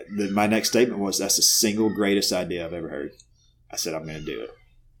my next statement was, that's the single greatest idea I've ever heard. I said, I'm going to do it.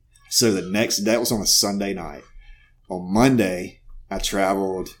 So that was on a Sunday night. On Monday, I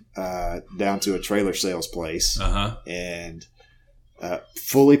traveled down to a trailer sales place and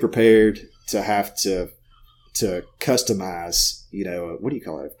fully prepared to have to customize, what do you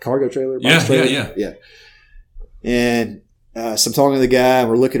call it? Cargo trailer? Yeah. And so I'm talking to the guy, and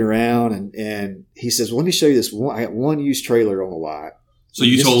we're looking around, and he says, well, let me show you this one. I got one used trailer on the lot. So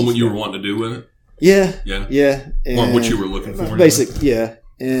you told him what you were wanting to do with it? Yeah. Or what you were looking for? Basic, yeah.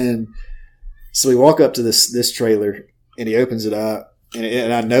 And so we walk up to this trailer, and he opens it up,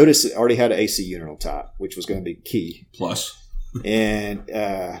 and I noticed it already had an AC unit on top, which was going to be key. Plus. And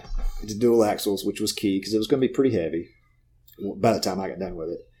the dual axles, which was key, because it was going to be pretty heavy by the time I got done with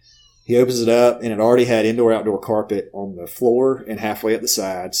it. He opens it up, and it already had indoor-outdoor carpet on the floor and halfway up the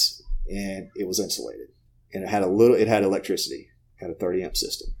sides, and it was insulated. And it had electricity. Had a 30-amp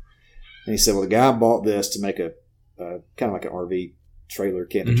system. And he said, well, the guy bought this to make a kind of like an RV trailer,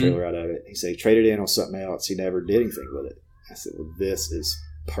 camping trailer out of it. He said he traded in on something else. He never did anything with it. I said, well, this is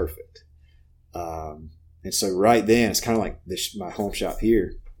perfect. And so right then, it's kind of like my home shop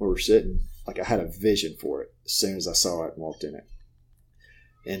here where we're sitting. Like I had a vision for it as soon as I saw it and walked in it.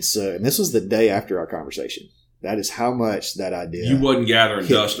 And this was the day after our conversation. That is how much that idea. You wasn't gathering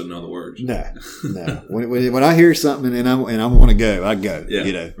dust, in other words. No. When I hear something and I want to go, I go.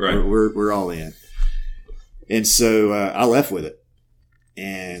 Yeah, right. We're all in. And so I left with it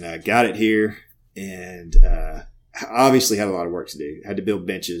and got it here, and obviously had a lot of work to do. Had to build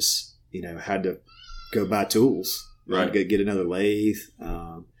benches. Had to go buy tools. Right. Get another lathe.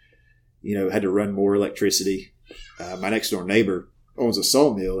 Had to run more electricity. My next door neighbor owns a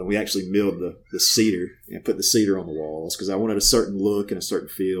sawmill, and we actually milled the cedar and put the cedar on the walls because I wanted a certain look and a certain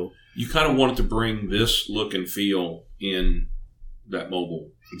feel. You kind of wanted to bring this look and feel in that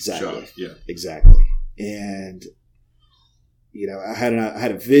mobile shop. Yeah, exactly. And I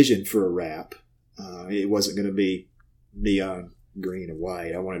had a vision for a wrap. It wasn't going to be neon green and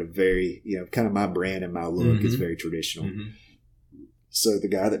white. I wanted a very kind of my brand and my look is very traditional. Mm-hmm. So the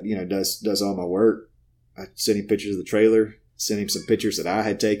guy that does all my work, I sent him pictures of the trailer. Sent him some pictures that I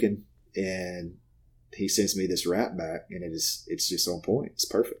had taken, and he sends me this wrap back, and it's just on point. It's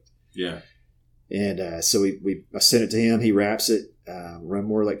perfect. Yeah. And so I sent it to him. He wraps it, run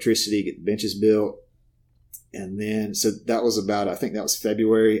more electricity, get the benches built, and then so that was I think that was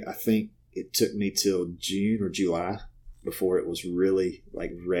February. I think it took me till June or July before it was really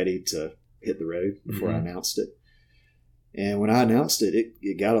like ready to hit the road before I announced it. And when I announced it,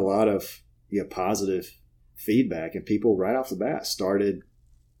 it got a lot of positive feedback, and people right off the bat started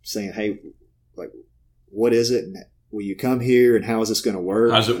saying, hey, like, what is it, and will you come here, and how is this going to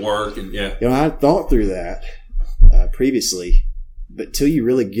work? How's it work? And I thought through that previously, but till you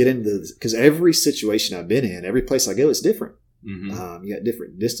really get into because every situation I've been in, every place I go, it's different. Mm-hmm. You got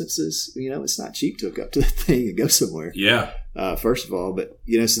different distances. It's not cheap to hook up to the thing and go somewhere. Yeah. First of all, but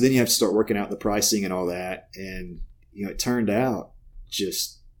so then you have to start working out the pricing and all that, and it turned out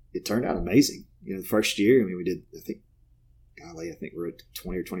amazing. The first year, we did, I think we're at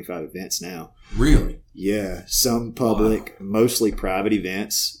 20 or 25 events now. Really? Yeah. Some public, mostly private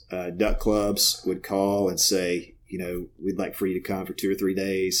events. Duck clubs would call and say, we'd like for you to come for 2 or 3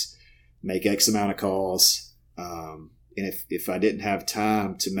 days, make X amount of calls. And if I didn't have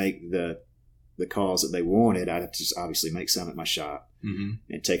time to make the calls that they wanted, I'd have to just obviously make some at my shop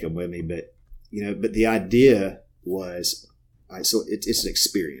and take them with me. But, but the idea was, so it's an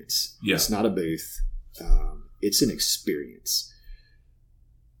experience. Yeah. It's not a booth. it's an experience.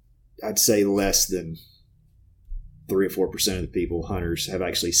 I'd say less than 3 or 4% of the people, hunters, have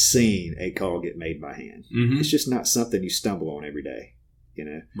actually seen a call get made by hand. Mm-hmm. It's just not something you stumble on every day.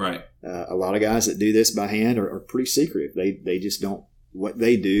 Right. A lot of guys that do this by hand are pretty secretive. They just don't. What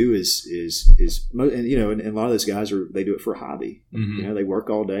they do is and a lot of those guys they do it for a hobby. Mm-hmm. They work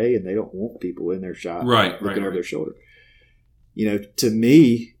all day and they don't want people in their shop looking over their shoulder. To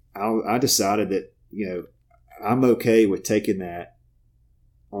me, I decided that I'm okay with taking that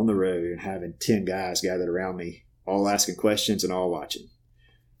on the road and having 10 guys gathered around me, all asking questions and all watching.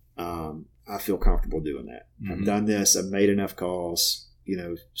 I feel comfortable doing that. Mm-hmm. I've done this. I've made enough calls.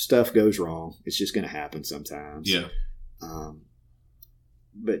 Stuff goes wrong. It's just going to happen sometimes. Yeah.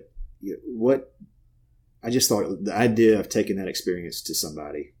 But what I just thought the idea of taking that experience to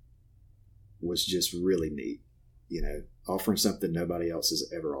somebody was just really neat. Offering something nobody else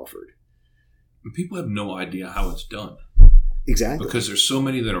has ever offered. And people have no idea how it's done. Exactly. Because there's so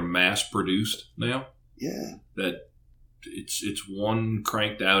many that are mass produced now. Yeah. That it's one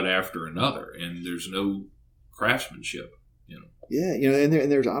cranked out after another, and there's no craftsmanship. Yeah,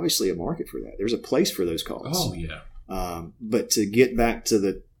 and there's obviously a market for that. There's a place for those calls. Oh yeah. But to get back to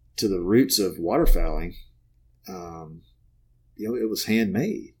the roots of waterfowling, it was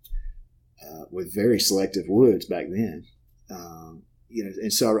handmade with very selective woods back then.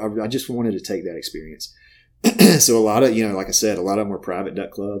 And so I just wanted to take that experience. So a lot of like I said, a lot of them were private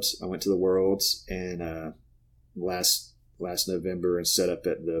duck clubs. I went to the Worlds and last November and set up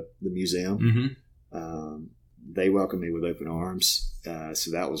at the museum. Mm-hmm. They welcomed me with open arms.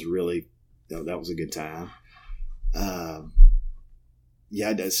 So that was really, that was a good time. So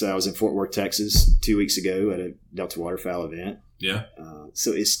I was in Fort Worth, Texas 2 weeks ago at a Delta Waterfowl event. Yeah.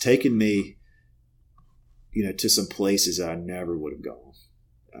 So it's taken me, to some places I never would have gone,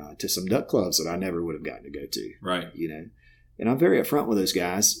 to some duck clubs that I never would have gotten to go to. Right. And I'm very upfront with those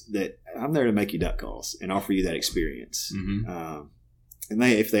guys that I'm there to make you duck calls and offer you that experience. Mm-hmm. And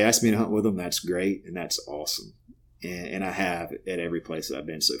if they ask me to hunt with them, that's great and that's awesome. And I have at every place that I've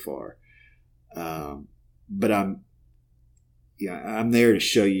been so far. But I'm there to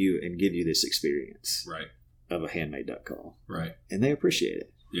show you and give you this experience, right, of a handmade duck call, right, and they appreciate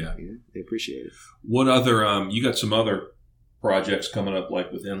it. Yeah, they appreciate it. What other? You got some other projects coming up,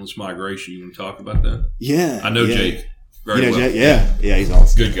 like with Endless Migration. You want to talk about that? Yeah, I know Jake very well. Jake, yeah, he's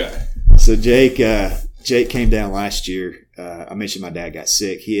awesome. Good guy. So Jake came down last year. I mentioned my dad got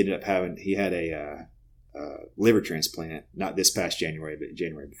sick. He ended up having a liver transplant, not this past January, but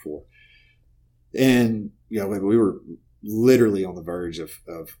January before. And we were literally on the verge of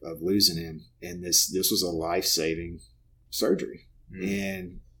losing him, and this was a life-saving surgery,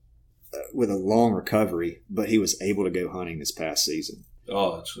 and with a long recovery. But he was able to go hunting this past season.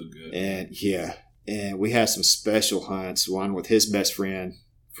 Oh, that's so good. And we had some special hunts. One with his best friend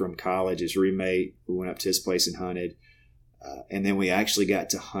from college, his roommate. We went up to his place and hunted, and then we actually got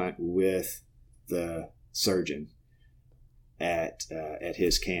to hunt with the surgeon at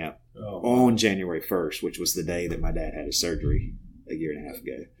his camp on January 1st, which was the day that my dad had his surgery a year and a half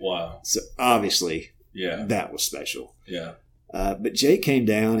ago. Wow. So obviously, that was special. Yeah. But Jake came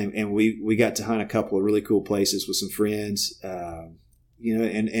down and we got to hunt a couple of really cool places with some friends. And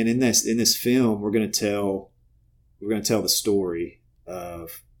in this film, we're going to tell the story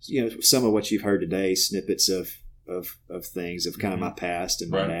of, some of what you've heard today, snippets of things of kind of my past and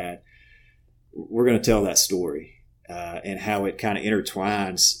my dad. We're going to tell that story. And how it kind of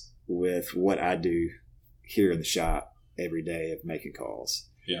intertwines with what I do here in the shop every day of making calls.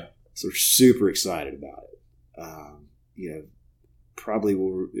 Yeah. So we're super excited about it. Probably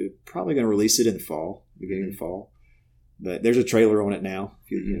going to release it in the fall, beginning of the fall. But there's a trailer on it now.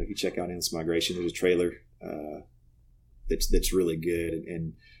 If you check out Endless Migration, there's a trailer that's really good,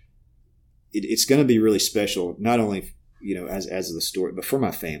 and it's going to be really special. Not only as the story, but for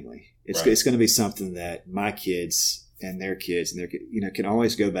my family. It's going to be something that my kids and their kids can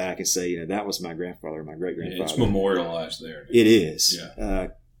always go back and say, that was my grandfather or my great grandfather. It's memorialized there. It is. Yeah.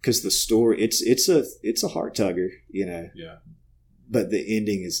 Because the story, it's a heart tugger, Yeah. But the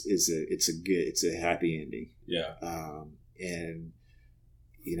ending it's a happy ending. Yeah. And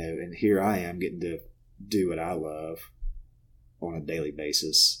here I am getting to do what I love on a daily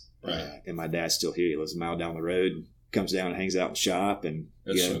basis. Right. And my dad's still here. He lives a mile down the road. Comes down and hangs out in the shop, and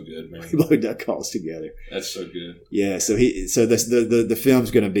that's so good, man. We blow duck calls together. That's so good. Yeah, so the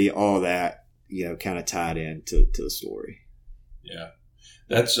film's going to be all that, kind of tied into the story. Yeah,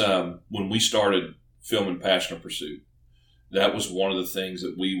 that's when we started filming Passion of Pursuit. That was one of the things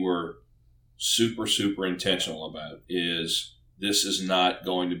that we were super, super intentional about. Is this is not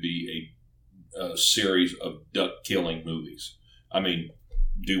going to be a series of duck killing movies. I mean,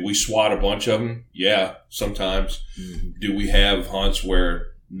 do we swat a bunch of them? Yeah, sometimes. Mm-hmm. Do we have hunts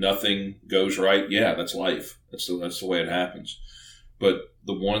where nothing goes right? Yeah, that's life. That's the way it happens. But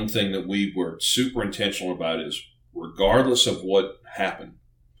the one thing that we were super intentional about is, regardless of what happened,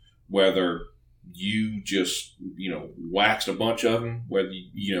 whether you just, waxed a bunch of them, whether,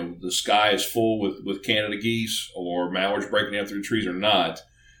 the sky is full with Canada geese or mallards breaking down through the trees or not,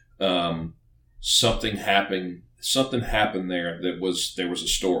 something happened there there was a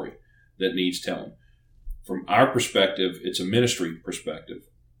story that needs telling. From our perspective, it's a ministry perspective.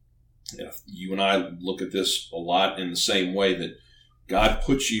 You and I look at this a lot in the same way, that God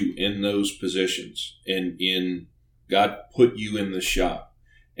puts you in those positions, and God put you in the shop,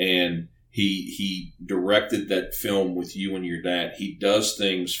 and He directed that film with you and your dad. He does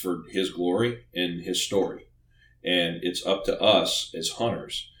things for His glory and His story. And it's up to us as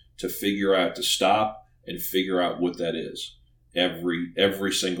hunters to stop and figure out what that is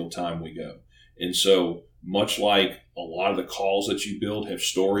every single time we go. And so, much like a lot of the calls that you build have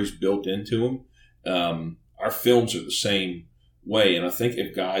stories built into them, our films are the same way. And I think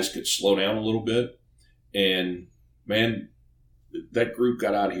if guys could slow down a little bit, and man, that group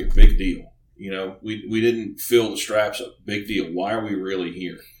got out of here, big deal. We didn't fill the straps up, big deal. Why are we really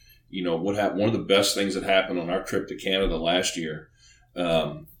here? What happened? One of the best things that happened on our trip to Canada last year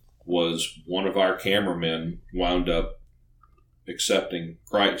was one of our cameramen wound up accepting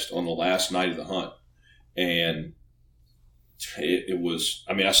Christ on the last night of the hunt. And it was,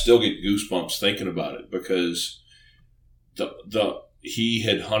 I still get goosebumps thinking about it, because he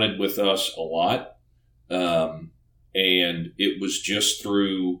had hunted with us a lot. And it was just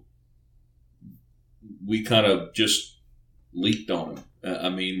through, we kind of just leaked on him.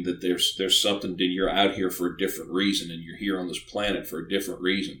 That there's something, that you're out here for a different reason, and you're here on this planet for a different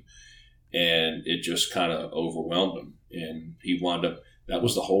reason. And it just kind of overwhelmed him. And he wound up, that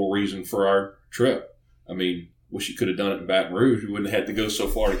was the whole reason for our trip. Wish he could have done it in Baton Rouge. We wouldn't have had to go so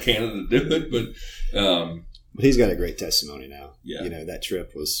far to Canada to do it. But he's got a great testimony now. Yeah. That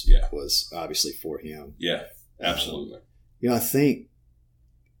trip was obviously for him. Yeah, absolutely. I think,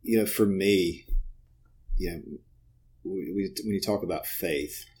 for me, when you talk about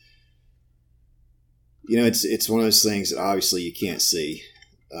faith, it's one of those things that obviously you can't see,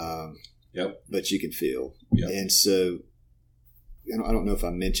 but you can feel. Yep. And so, I don't know if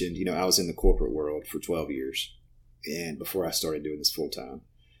I mentioned, I was in the corporate world for 12 years, and before I started doing this full time.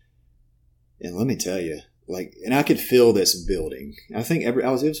 And let me tell you, and I could feel this building. I think it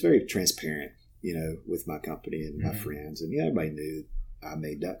was very transparent, with my company and my friends, and everybody knew I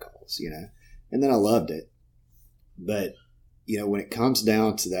made duck calls, and then I loved it. But, when it comes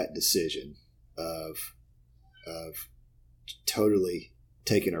down to that decision of totally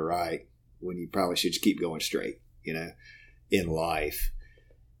taking a right when you probably should just keep going straight, in life,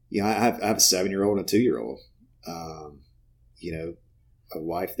 I have a 7-year-old and a 2-year-old, a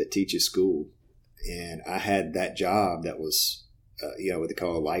wife that teaches school. And I had that job that was, what they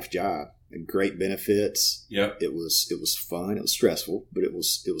call a life job, and great benefits. Yeah. It was fun. It was stressful, but it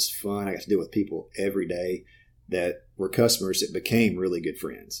was fun. I got to deal with people every day that were customers that became really good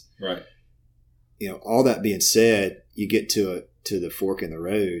friends. Right. All that being said, you get to the fork in the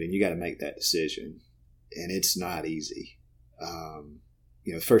road, and you got to make that decision, and it's not easy.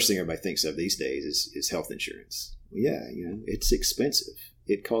 The first thing everybody thinks of these days is health insurance. Well, yeah, it's expensive.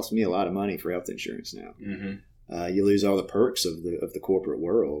 It costs me a lot of money for health insurance now. Mm-hmm. You lose all the perks of the corporate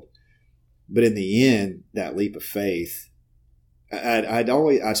world, but in the end, that leap of faith,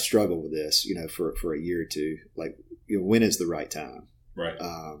 I'd struggle with this, for a year or two. When is the right time? Right.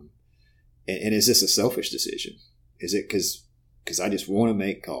 And is this a selfish decision? Is it because I just want to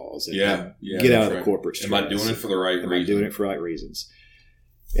make calls and get out of the corporate stress? Am I doing it for the right reason? Am I doing it for the right reasons?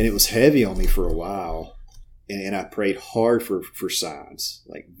 And it was heavy on me for a while. And I prayed hard for signs,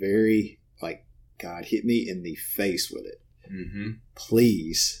 God, hit me in the face with it. Mm-hmm.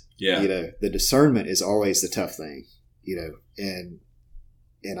 Please. Yeah. The discernment is always the tough thing, and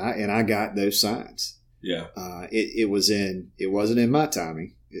I got those signs. Yeah. It wasn't in my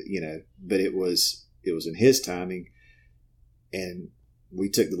timing, but it was in His timing, and we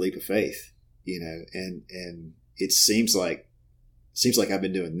took the leap of faith, and it seems like I've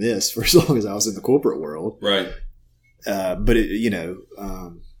been doing this for as long as I was in the corporate world. Right. But it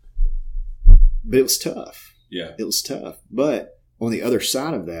was tough. Yeah. It was tough. But on the other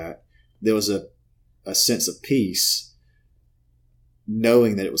side of that, there was a sense of peace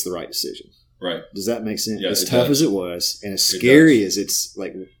knowing that it was the right decision. Right. Does that make sense? Yeah, as tough does. as it was, and as scary as it's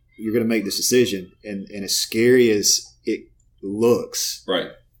you're going to make this decision, and as scary as it looks.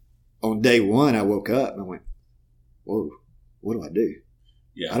 Right. on day one, I woke up and I went, whoa, what do I do?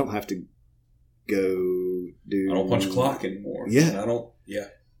 Yeah. I don't have to go do. I don't punch a clock anymore. Yeah. I don't. Yeah.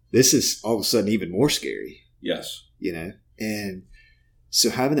 This is all of a sudden even more scary. Yes. And so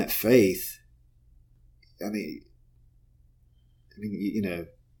having that faith, I mean,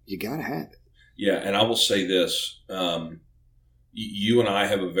 you got to have it. Yeah. And I will say this, you and I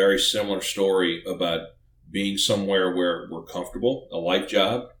have a very similar story about being somewhere where we're comfortable, a life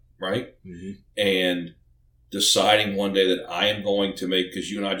job, right? Mm-hmm. And deciding one day that I am going to make,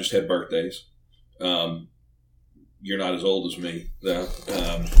 because you and I just had birthdays. You're not as old as me, though.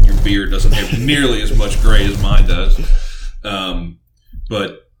 Your beard doesn't have nearly as much gray as mine does.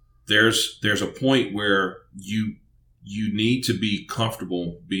 But there's a point where you need to be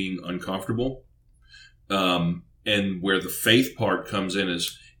comfortable being uncomfortable. And where the faith part comes in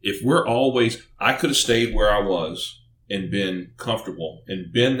is, if we're always, I could have stayed where I was and been comfortable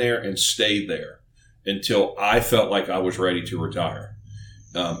and been there and stayed there until I felt like I was ready to retire.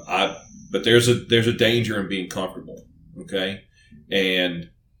 But there's a danger in being comfortable. Okay.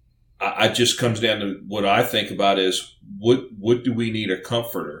 And I just comes down to what I think about is what do we need a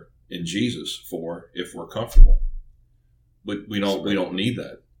comforter in Jesus for if we're comfortable? But we don't need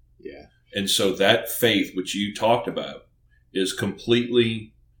that. Yeah. And so that faith, which you talked about, is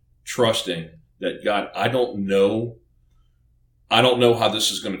completely trusting that God, I don't know how this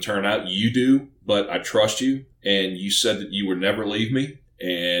is going to turn out. You do, but I trust you. And you said that you would never leave me.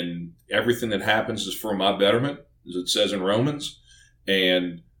 And everything that happens is for my betterment, as it says in Romans.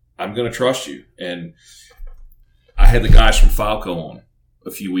 And I'm going to trust you. And I had the guys from Falco on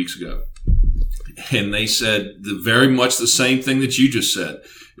a few weeks ago. And they said very much the same thing that you just said,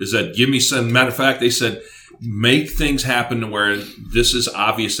 is that give me some, matter of fact, they said, make things happen to where this is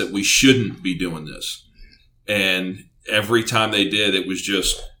obvious that we shouldn't be doing this. And every time they did, it was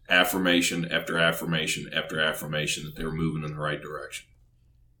just affirmation after affirmation after affirmation that they were moving in the right direction.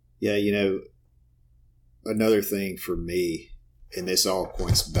 Yeah, another thing for me, and this all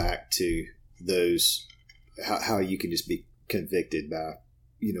points back to those, how you can just be convicted by,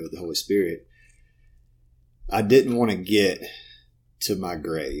 the Holy Spirit. I didn't want to get to my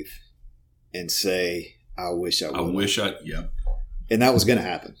grave and say, I wish I would. Yeah. And that was going to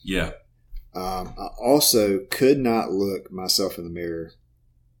happen. Yeah. I also could not look myself in the mirror.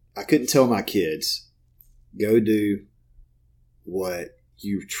 I couldn't tell my kids, go do what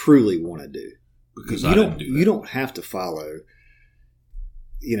you truly want to do. Because you don't have to follow,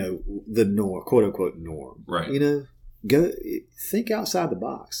 the norm, quote unquote norm. Right. Go think outside the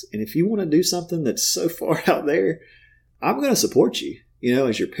box. And if you want to do something that's so far out there, I'm going to support you,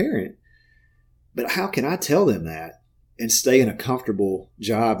 as your parent. But how can I tell them that and stay in a comfortable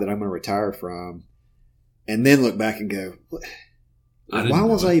job that I'm going to retire from and then look back and go, why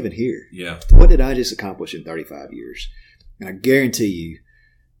was I even here? Yeah. What did I just accomplish in 35 years? And I guarantee you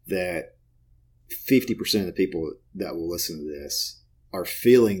that 50% of the people that will listen to this are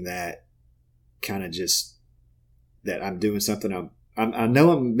feeling that kind of just that I'm doing something. I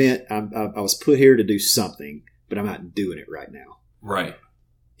know I was put here to do something, but I'm not doing it right now. Right.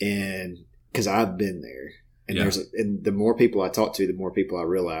 And because I've been there, and Yeah. and the more people I talk to, the more people I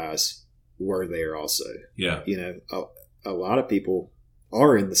realize were there also. Yeah. A lot of people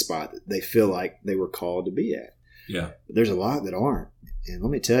are in the spot that they feel like they were called to be at. Yeah. But there's a lot that aren't. And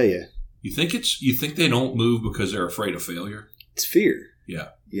let me tell you, You think they don't move because they're afraid of failure? it's fear. Yeah.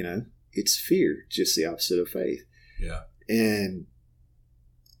 It's fear, just the opposite of faith. Yeah. And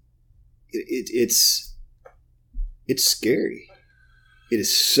it's scary. It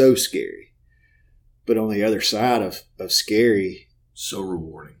is so scary. But on the other side of scary, So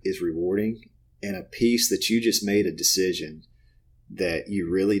rewarding. is rewarding, and a piece that you just made a decision that you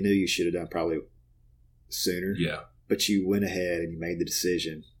really knew you should have done probably sooner. Yeah. But you went ahead and you made the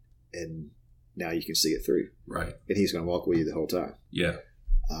decision, and now you can see it through. Right. And he's going to walk with you the whole time. Yeah.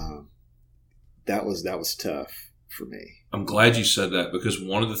 That was tough for me. I'm glad you said that, because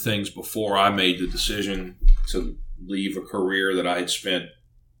one of the things before I made the decision to leave a career that I had spent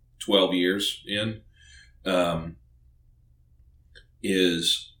 12 years in,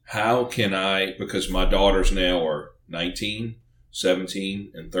 is how can I, because my daughters now are 19,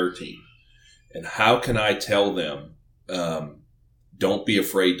 17, and 13, and how can I tell them, don't be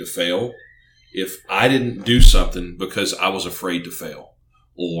afraid to fail if I didn't do something because I was afraid to fail,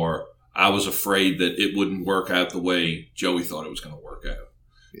 or I was afraid that it wouldn't work out the way Joey thought it was going to work out.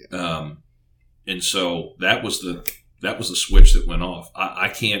 Yeah. And so that was the switch that went off. I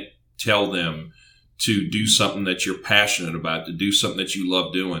can't tell them to do something that you're passionate about, to do something that you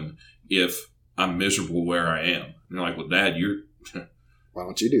love doing, if I'm miserable where I am. And they're like, well, Dad, why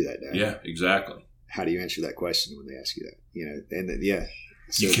don't you do that, Dad? Yeah, exactly. How do you answer that question when they ask you that? And then, yeah.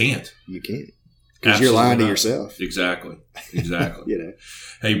 So You can't. You can't. Because you're lying to yourself. Exactly. Know.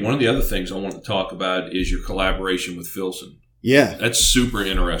 Hey, one of the other things I want to talk about is your collaboration with Filson. Yeah. That's super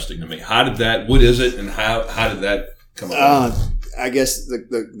interesting to me. What is it, and how did that come about? I guess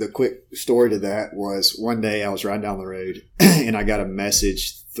the quick story to that was one day I was riding down the road and I got a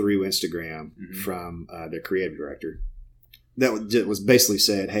message through Instagram from their creative director that was basically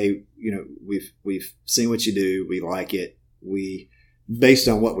said, "Hey, we've seen what you do. We like it. Based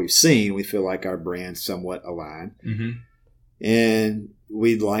on what we've seen, we feel like our brands somewhat align, and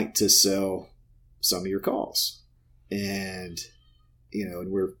we'd like to sell some of your calls." And and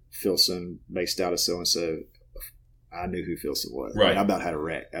we're Filson, based out of so and so. I knew who Filson was. Right. I about had a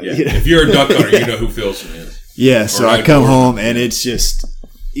wreck. Yeah. If you're a duck hunter, you know who Filson is. Yeah. So I come home and it's just,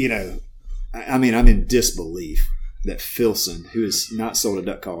 I'm in disbelief that Filson, who has not sold a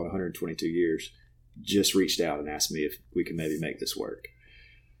duck call in 122 years, just reached out and asked me if we can maybe make this work.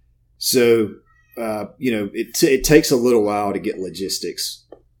 So, it takes a little while to get logistics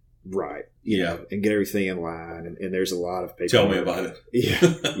right, and get everything in line. And there's a lot of paperwork. Tell me about it.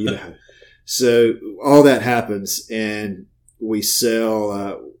 Yeah. So all that happens, and we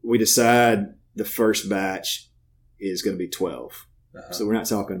sell. We decide the first batch is going to be 12. So we're not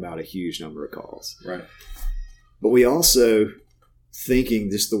talking about a huge number of calls, right? But we also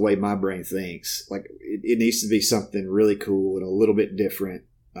thinking just the way my brain thinks, like it needs to be something really cool and a little bit different,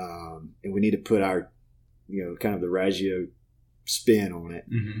 and we need to put our, kind of the Raggio spin on it.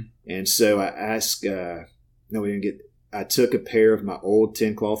 And so I asked. No, we didn't get. I took a pair of my old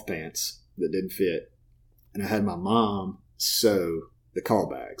 10 cloth pants that didn't fit, and I had my mom sew the call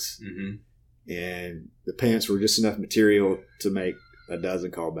bags, and the pants were just enough material to make a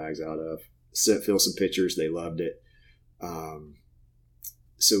dozen call bags out of. Sent Phil some pictures. They loved it.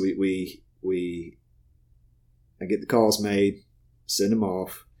 So I get the calls made, send them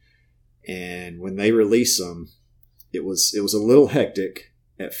off, and when they release them, it was a little hectic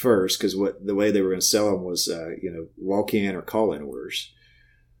at first because the way they were going to sell them was walk-in or call-in orders.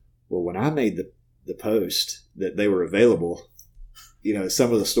 Well, when I made the post that they were available,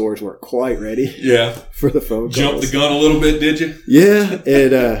 some of the stores weren't quite ready. For the phone calls. Jumped the gun a little bit, did you? Yeah,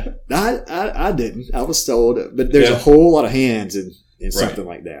 and I didn't. I was told, but there's a whole lot of hands in something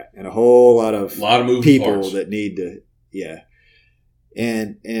like that, and a whole lot of moving people parts that need to,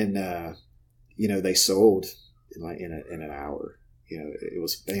 and they sold in an hour. It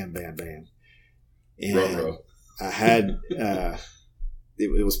was bam, bam, bam, and I had.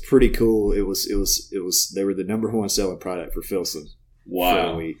 It was pretty cool. It was. They were the number one selling product for Filson. Wow. For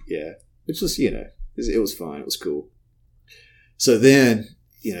a week. Yeah. Which was, it was fun. It was cool. So then,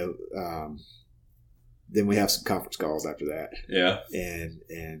 then we have some conference calls after that. Yeah. And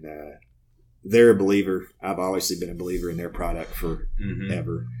they're a believer. I've obviously been a believer in their product for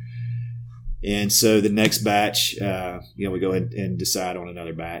ever. And so the next batch, we go ahead and decide on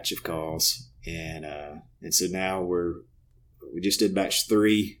another batch of calls. And so now we just did batch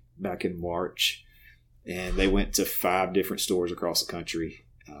 3 back in March, and they went to 5 different stores across the country,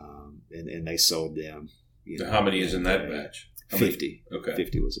 and they sold them. How many is in that batch? 50. Okay.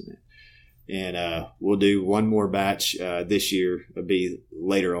 50 was in it. And we'll do one more batch this year. It'll be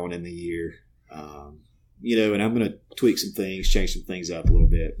later on in the year. And I'm going to tweak some things, change some things up a little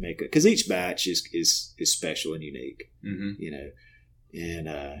bit, make it, because each batch is special and unique.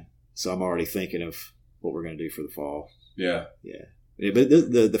 And so I'm already thinking of what we're going to do for the fall. Yeah. But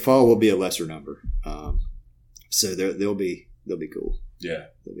the fall will be a lesser number, so they'll be cool. Yeah,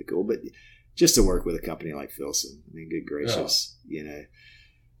 they'll be cool. But just to work with a company like Filson, good gracious,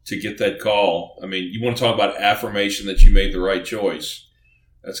 to get that call. You want to talk about affirmation that you made the right choice.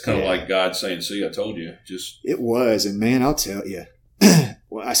 That's kind of like God saying, "See, I told you." It was, and man, I'll tell you.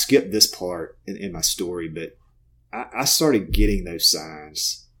 Well, I skipped this part in my story, but I started getting those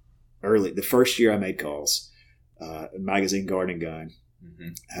signs early. The first year I made calls. Magazine Garden and Gun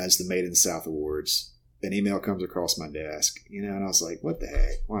has the Made in the South Awards. An email comes across my desk, and I was like, what the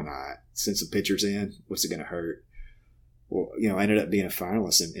heck? Why not? Send some pictures in. What's it going to hurt? Well, I ended up being a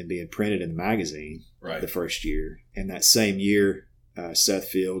finalist and being printed in the magazine the first year. And that same year, Seth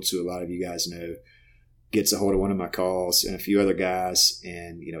Fields, who a lot of you guys know, gets a hold of one of my calls and a few other guys.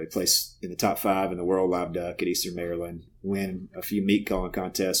 And, he placed in the top 5 in the world live duck at Eastern Maryland, win a few meat calling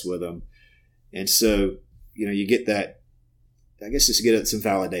contests with them. And so, you get that, I guess just get some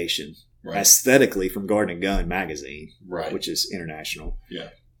validation aesthetically from Garden and Gun magazine, which is international. Yeah.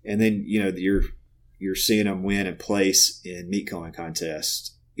 And then, you're seeing them win and place in meat calling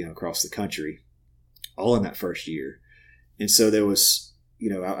contests, across the country, all in that first year. And so there was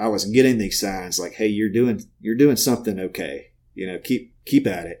I was getting these signs like, hey, you're doing something okay. Keep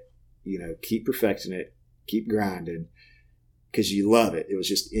at it. Keep perfecting it. Keep grinding because you love it. It was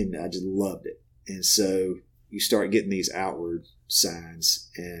just I just loved it. And so you start getting these outward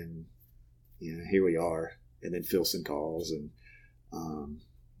signs, and here we are. And then Filson calls, and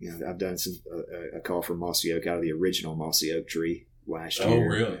I've done a call for Mossy Oak out of the original Mossy Oak tree last year. Oh,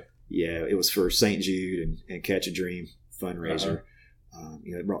 really? Yeah, it was for St. Jude and Catch a Dream fundraiser.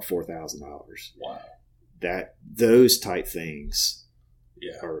 It brought $4,000. Wow. Those type things.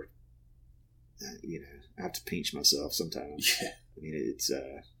 Yeah. Are, I have to pinch myself sometimes. Yeah. I mean, it's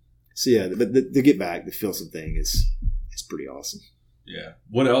so yeah. But the get back, the Filson thing is pretty awesome. Yeah.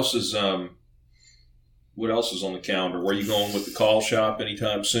 What else is on the calendar? Where are you going with the call shop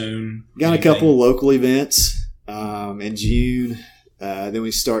anytime soon? Got a couple local events in June. Then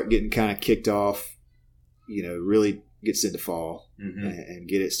we start getting kind of kicked off. Really gets into fall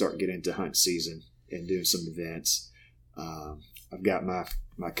and start getting into hunt season and doing some events. I've got my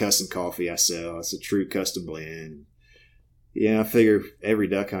custom coffee I sell. It's a true custom blend. I figure every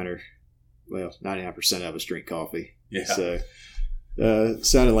duck hunter, 99% of us drink coffee. Yeah. So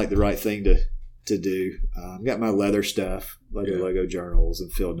sounded like the right thing to do. I've got my leather stuff, logo journals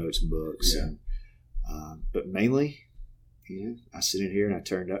and field notes and books. Yeah. And, but mainly, I sit in here and I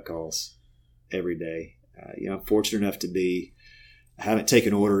turn duck calls every day. I'm fortunate enough I haven't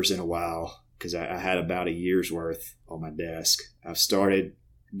taken orders in a while because I had about a year's worth on my desk. I've started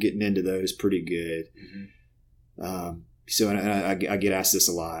getting into those pretty good. Mm-hmm. So I get asked this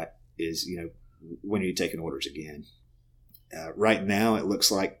a lot is, when are you taking orders again? Right now, it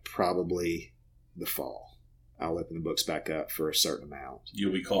looks like probably the fall. I'll open the books back up for a certain amount.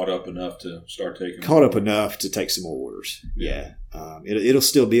 You'll be caught up enough to start taking Caught up enough to take some more orders. Yeah. It'll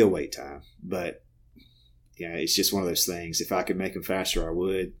still be a wait time, but it's just one of those things. If I could make them faster, I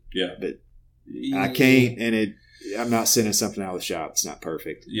would. Yeah. But I can't, and I'm not sending something out of the shop. It's not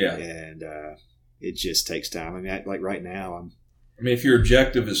perfect. Yeah. And it just takes time. I mean, like right now, if your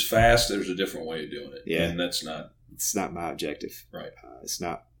objective is fast, there's a different way of doing it. Yeah. And that's not. It's not my objective. Right. It's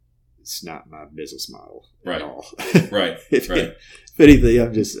not my business model right. at all. Right. If anything,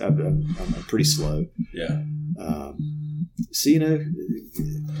 I'm pretty slow. Yeah. So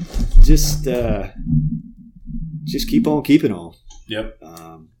just keep on keeping on. Yep.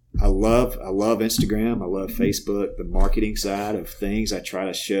 I love Instagram. I love Facebook. The marketing side of things. I try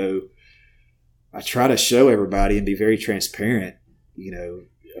to show everybody and be very transparent.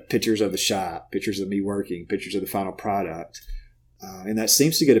 Pictures of the shop, pictures of me working, pictures of the final product. And that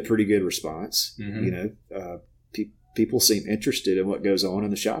seems to get a pretty good response. Mm-hmm. People seem interested in what goes on in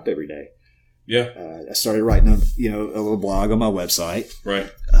the shop every day. Yeah. I started writing a little blog on my website.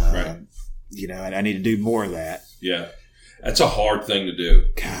 Right. Right. And I need to do more of that. Yeah. That's a hard thing to do.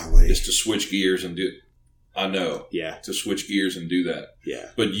 Golly. Just to switch gears and do it. I know. Yeah. To switch gears and do that.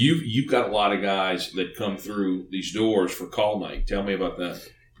 Yeah. But you've got a lot of guys that come through these doors for call night. Tell me about that.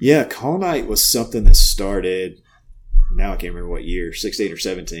 Yeah. Call night was something that started, now I can't remember what year, 16 or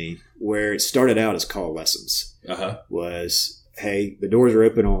 17, where it started out as call lessons. Was, hey, the doors are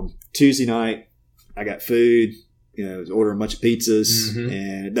open on Tuesday night. I got food. I was ordering a bunch of pizzas,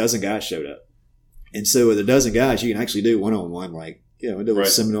 and a dozen guys showed up. And so with a dozen guys, you can actually do one-on-one, do a little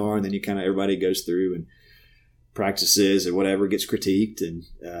seminar, and then everybody goes through and practices or whatever, gets critiqued, and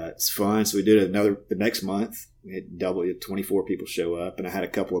it's fun. So we did the next month. We had 24 people show up, and I had a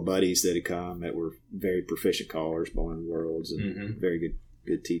couple of buddies that had come that were very proficient callers, Bowling Worlds, and very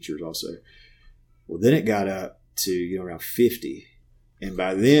good teachers also. Well, then it got up to around 50, and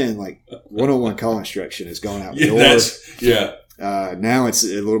by then, one-on-one call instruction has gone out the door. Now it's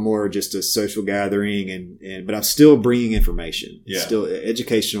a little more just a social gathering, but I'm still bringing information. It's still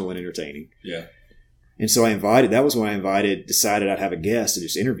educational and entertaining. Yeah. And so decided I'd have a guest and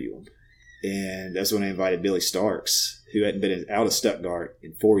just interview him. And that's when I invited Billy Starks, who hadn't been out of Stuttgart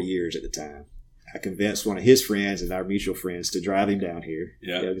in 4 years at the time. I convinced one of his friends and our mutual friends to drive him down here.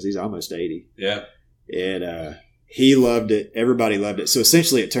 Yeah. Because he's almost 80. Yeah. And he loved it. Everybody loved it. So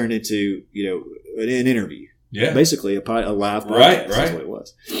essentially it turned into, an interview. Yeah. Basically a live podcast. Right. That's what it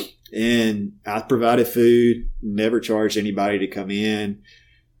was. And I provided food, never charged anybody to come in.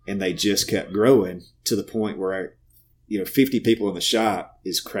 And they just kept growing to the point where, 50 people in the shop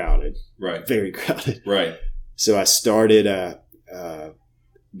is crowded. Right. Very crowded. Right. So I started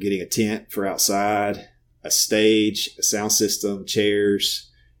getting a tent for outside, a stage, a sound system,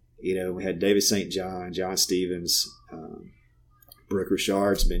 chairs. We had David St. John, John Stevens, Brooke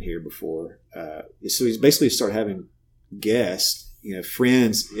Richard's been here before. So he's basically started having guests,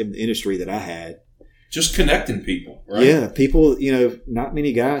 friends in the industry that I had just connecting people, right? Yeah, people, not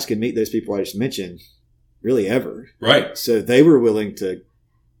many guys can meet those people I just mentioned really ever. Right. So they were willing to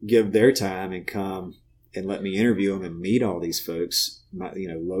give their time and come and let me interview them and meet all these folks,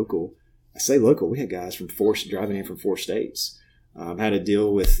 local. I say local. We had guys driving in from 4 states. Had a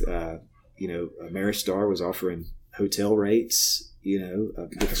deal with, Ameristar was offering hotel rates,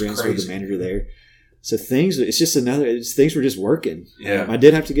 good friends with the manager there. So things were just working. Yeah. I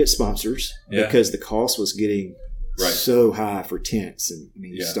did have to get sponsors because the cost was getting so high for tents. And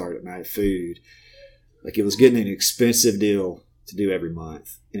you start at night food. Like it was getting an expensive deal to do every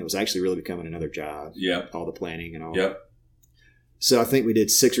month. And it was actually really becoming another job. Yeah. All the planning and all. Yep. So I think we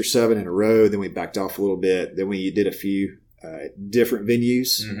did 6 or 7 in a row. Then we backed off a little bit. Then we did a few different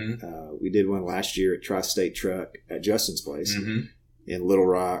venues. Mm-hmm. We did one last year at Tri-State Truck at Justin's place in Little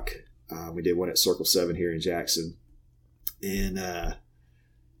Rock. We did one at Circle 7 here in Jackson. And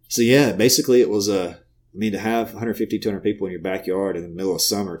basically it was to have 150, 200 people in your backyard in the middle of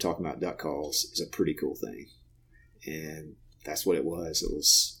summer talking about duck calls is a pretty cool thing. And that's what it was. It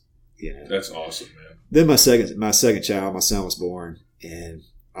was, That's awesome, man. Then my second child, my son, was born. And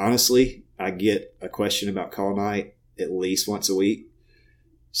honestly, I get a question about call night at least once a week.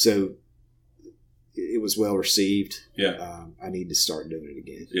 So it was well received. Yeah. I need to start doing it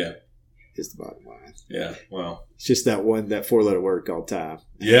again. Yeah. Is the bottom line. Yeah. Well, it's just that 4-letter word called time.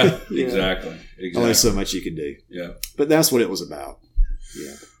 Yeah. Exactly. Only so much you can do. Yeah. But that's what it was about.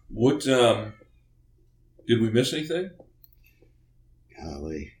 Yeah. What, did we miss anything?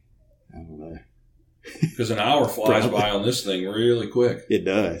 Golly. I don't know. Because an hour flies by on this thing really quick. It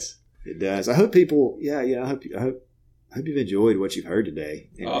does. It does. I hope people, I hope you've enjoyed what you've heard today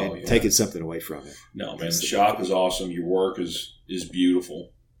and taken something away from it. No, man, the shop is awesome. Your work is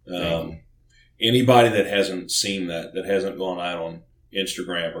beautiful. Anybody that hasn't seen that hasn't gone out on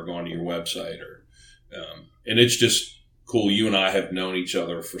Instagram or gone to your website and it's just cool. You and I have known each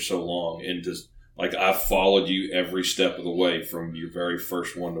other for so long, and just like I've followed you every step of the way from your very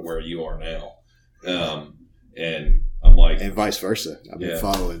first one to where you are now. And I'm like, and vice versa. I've been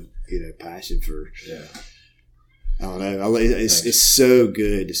following, passion for, I don't know. It's so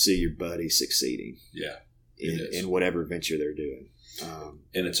good to see your buddy succeeding. Yeah. In whatever venture they're doing.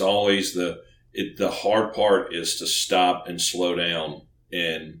 And it's always the hard part is to stop and slow down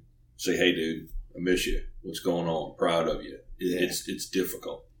and say, hey dude, I miss you. What's going on? Proud of you. It's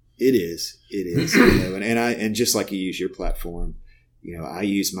difficult. It is. And just like you use your platform, I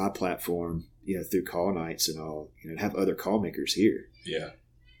use my platform, through call nights and all, have other call makers here. Yeah.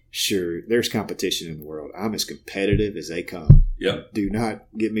 Sure. There's competition in the world. I'm as competitive as they come. Yep. Do not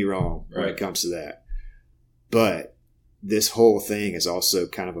get me wrong when it comes to that. But this whole thing is also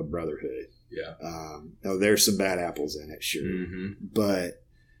kind of a brotherhood. Yeah. Now there's some bad apples in it, sure. Mm-hmm. But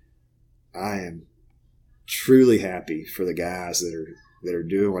I am truly happy for the guys that are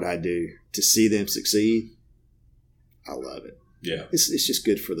doing what I do. To see them succeed, I love it. Yeah. It's just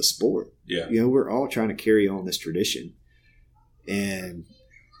good for the sport. Yeah. We're all trying to carry on this tradition. And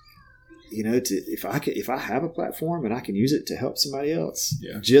if I have a platform and I can use it to help somebody else,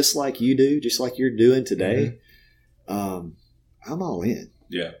 just like you do, just like you're doing today, I'm all in.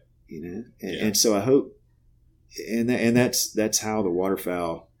 Yeah. And so I hope, and that's how the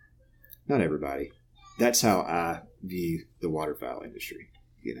waterfowl, not everybody, that's how I view the waterfowl industry.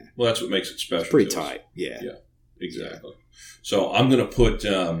 Well, that's what makes it special. It's pretty tight. Yeah. Yeah. Exactly. So I'm going to put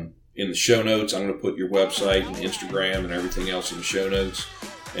in the show notes, I'm going to put your website and Instagram and everything else in the show notes.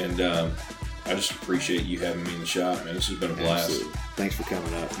 And I just appreciate you having me in the shop, man. This has been a blast. Absolutely. Thanks for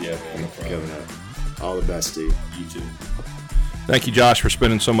coming up. Yeah, man. Thanks for coming up. All the best to you. You too. Thank you, Josh, for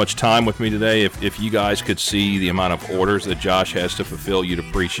spending so much time with me today. If you guys could see the amount of orders that Josh has to fulfill, you'd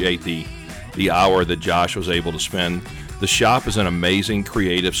appreciate the hour that Josh was able to spend. The shop is an amazing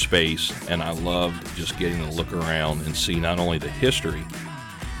creative space, and I loved just getting to look around and see not only the history,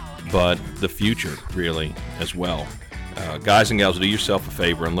 but the future, really, as well. Guys and gals, do yourself a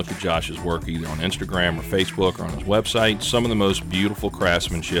favor and look at Josh's work either on Instagram or Facebook or on his website. Some of the most beautiful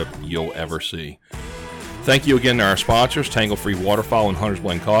craftsmanship you'll ever see. Thank you again to our sponsors, Tangle Free Waterfowl and Hunter's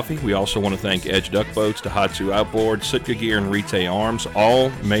Blend Coffee. We also want to thank Edge Duck Boats, Daihatsu Outboard, Sitka Gear, and Rite Arms, all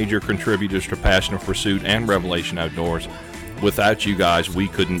major contributors to Passion of Pursuit and Revelation Outdoors. Without you guys, we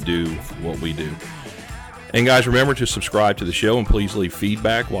couldn't do what we do. And guys, remember to subscribe to the show and please leave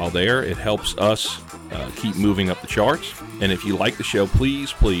feedback while there. It helps us keep moving up the charts. And if you like the show,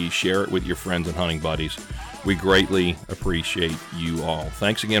 please share it with your friends and hunting buddies. We greatly appreciate you all.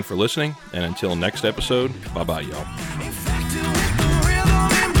 Thanks again for listening, and until next episode, bye-bye, y'all.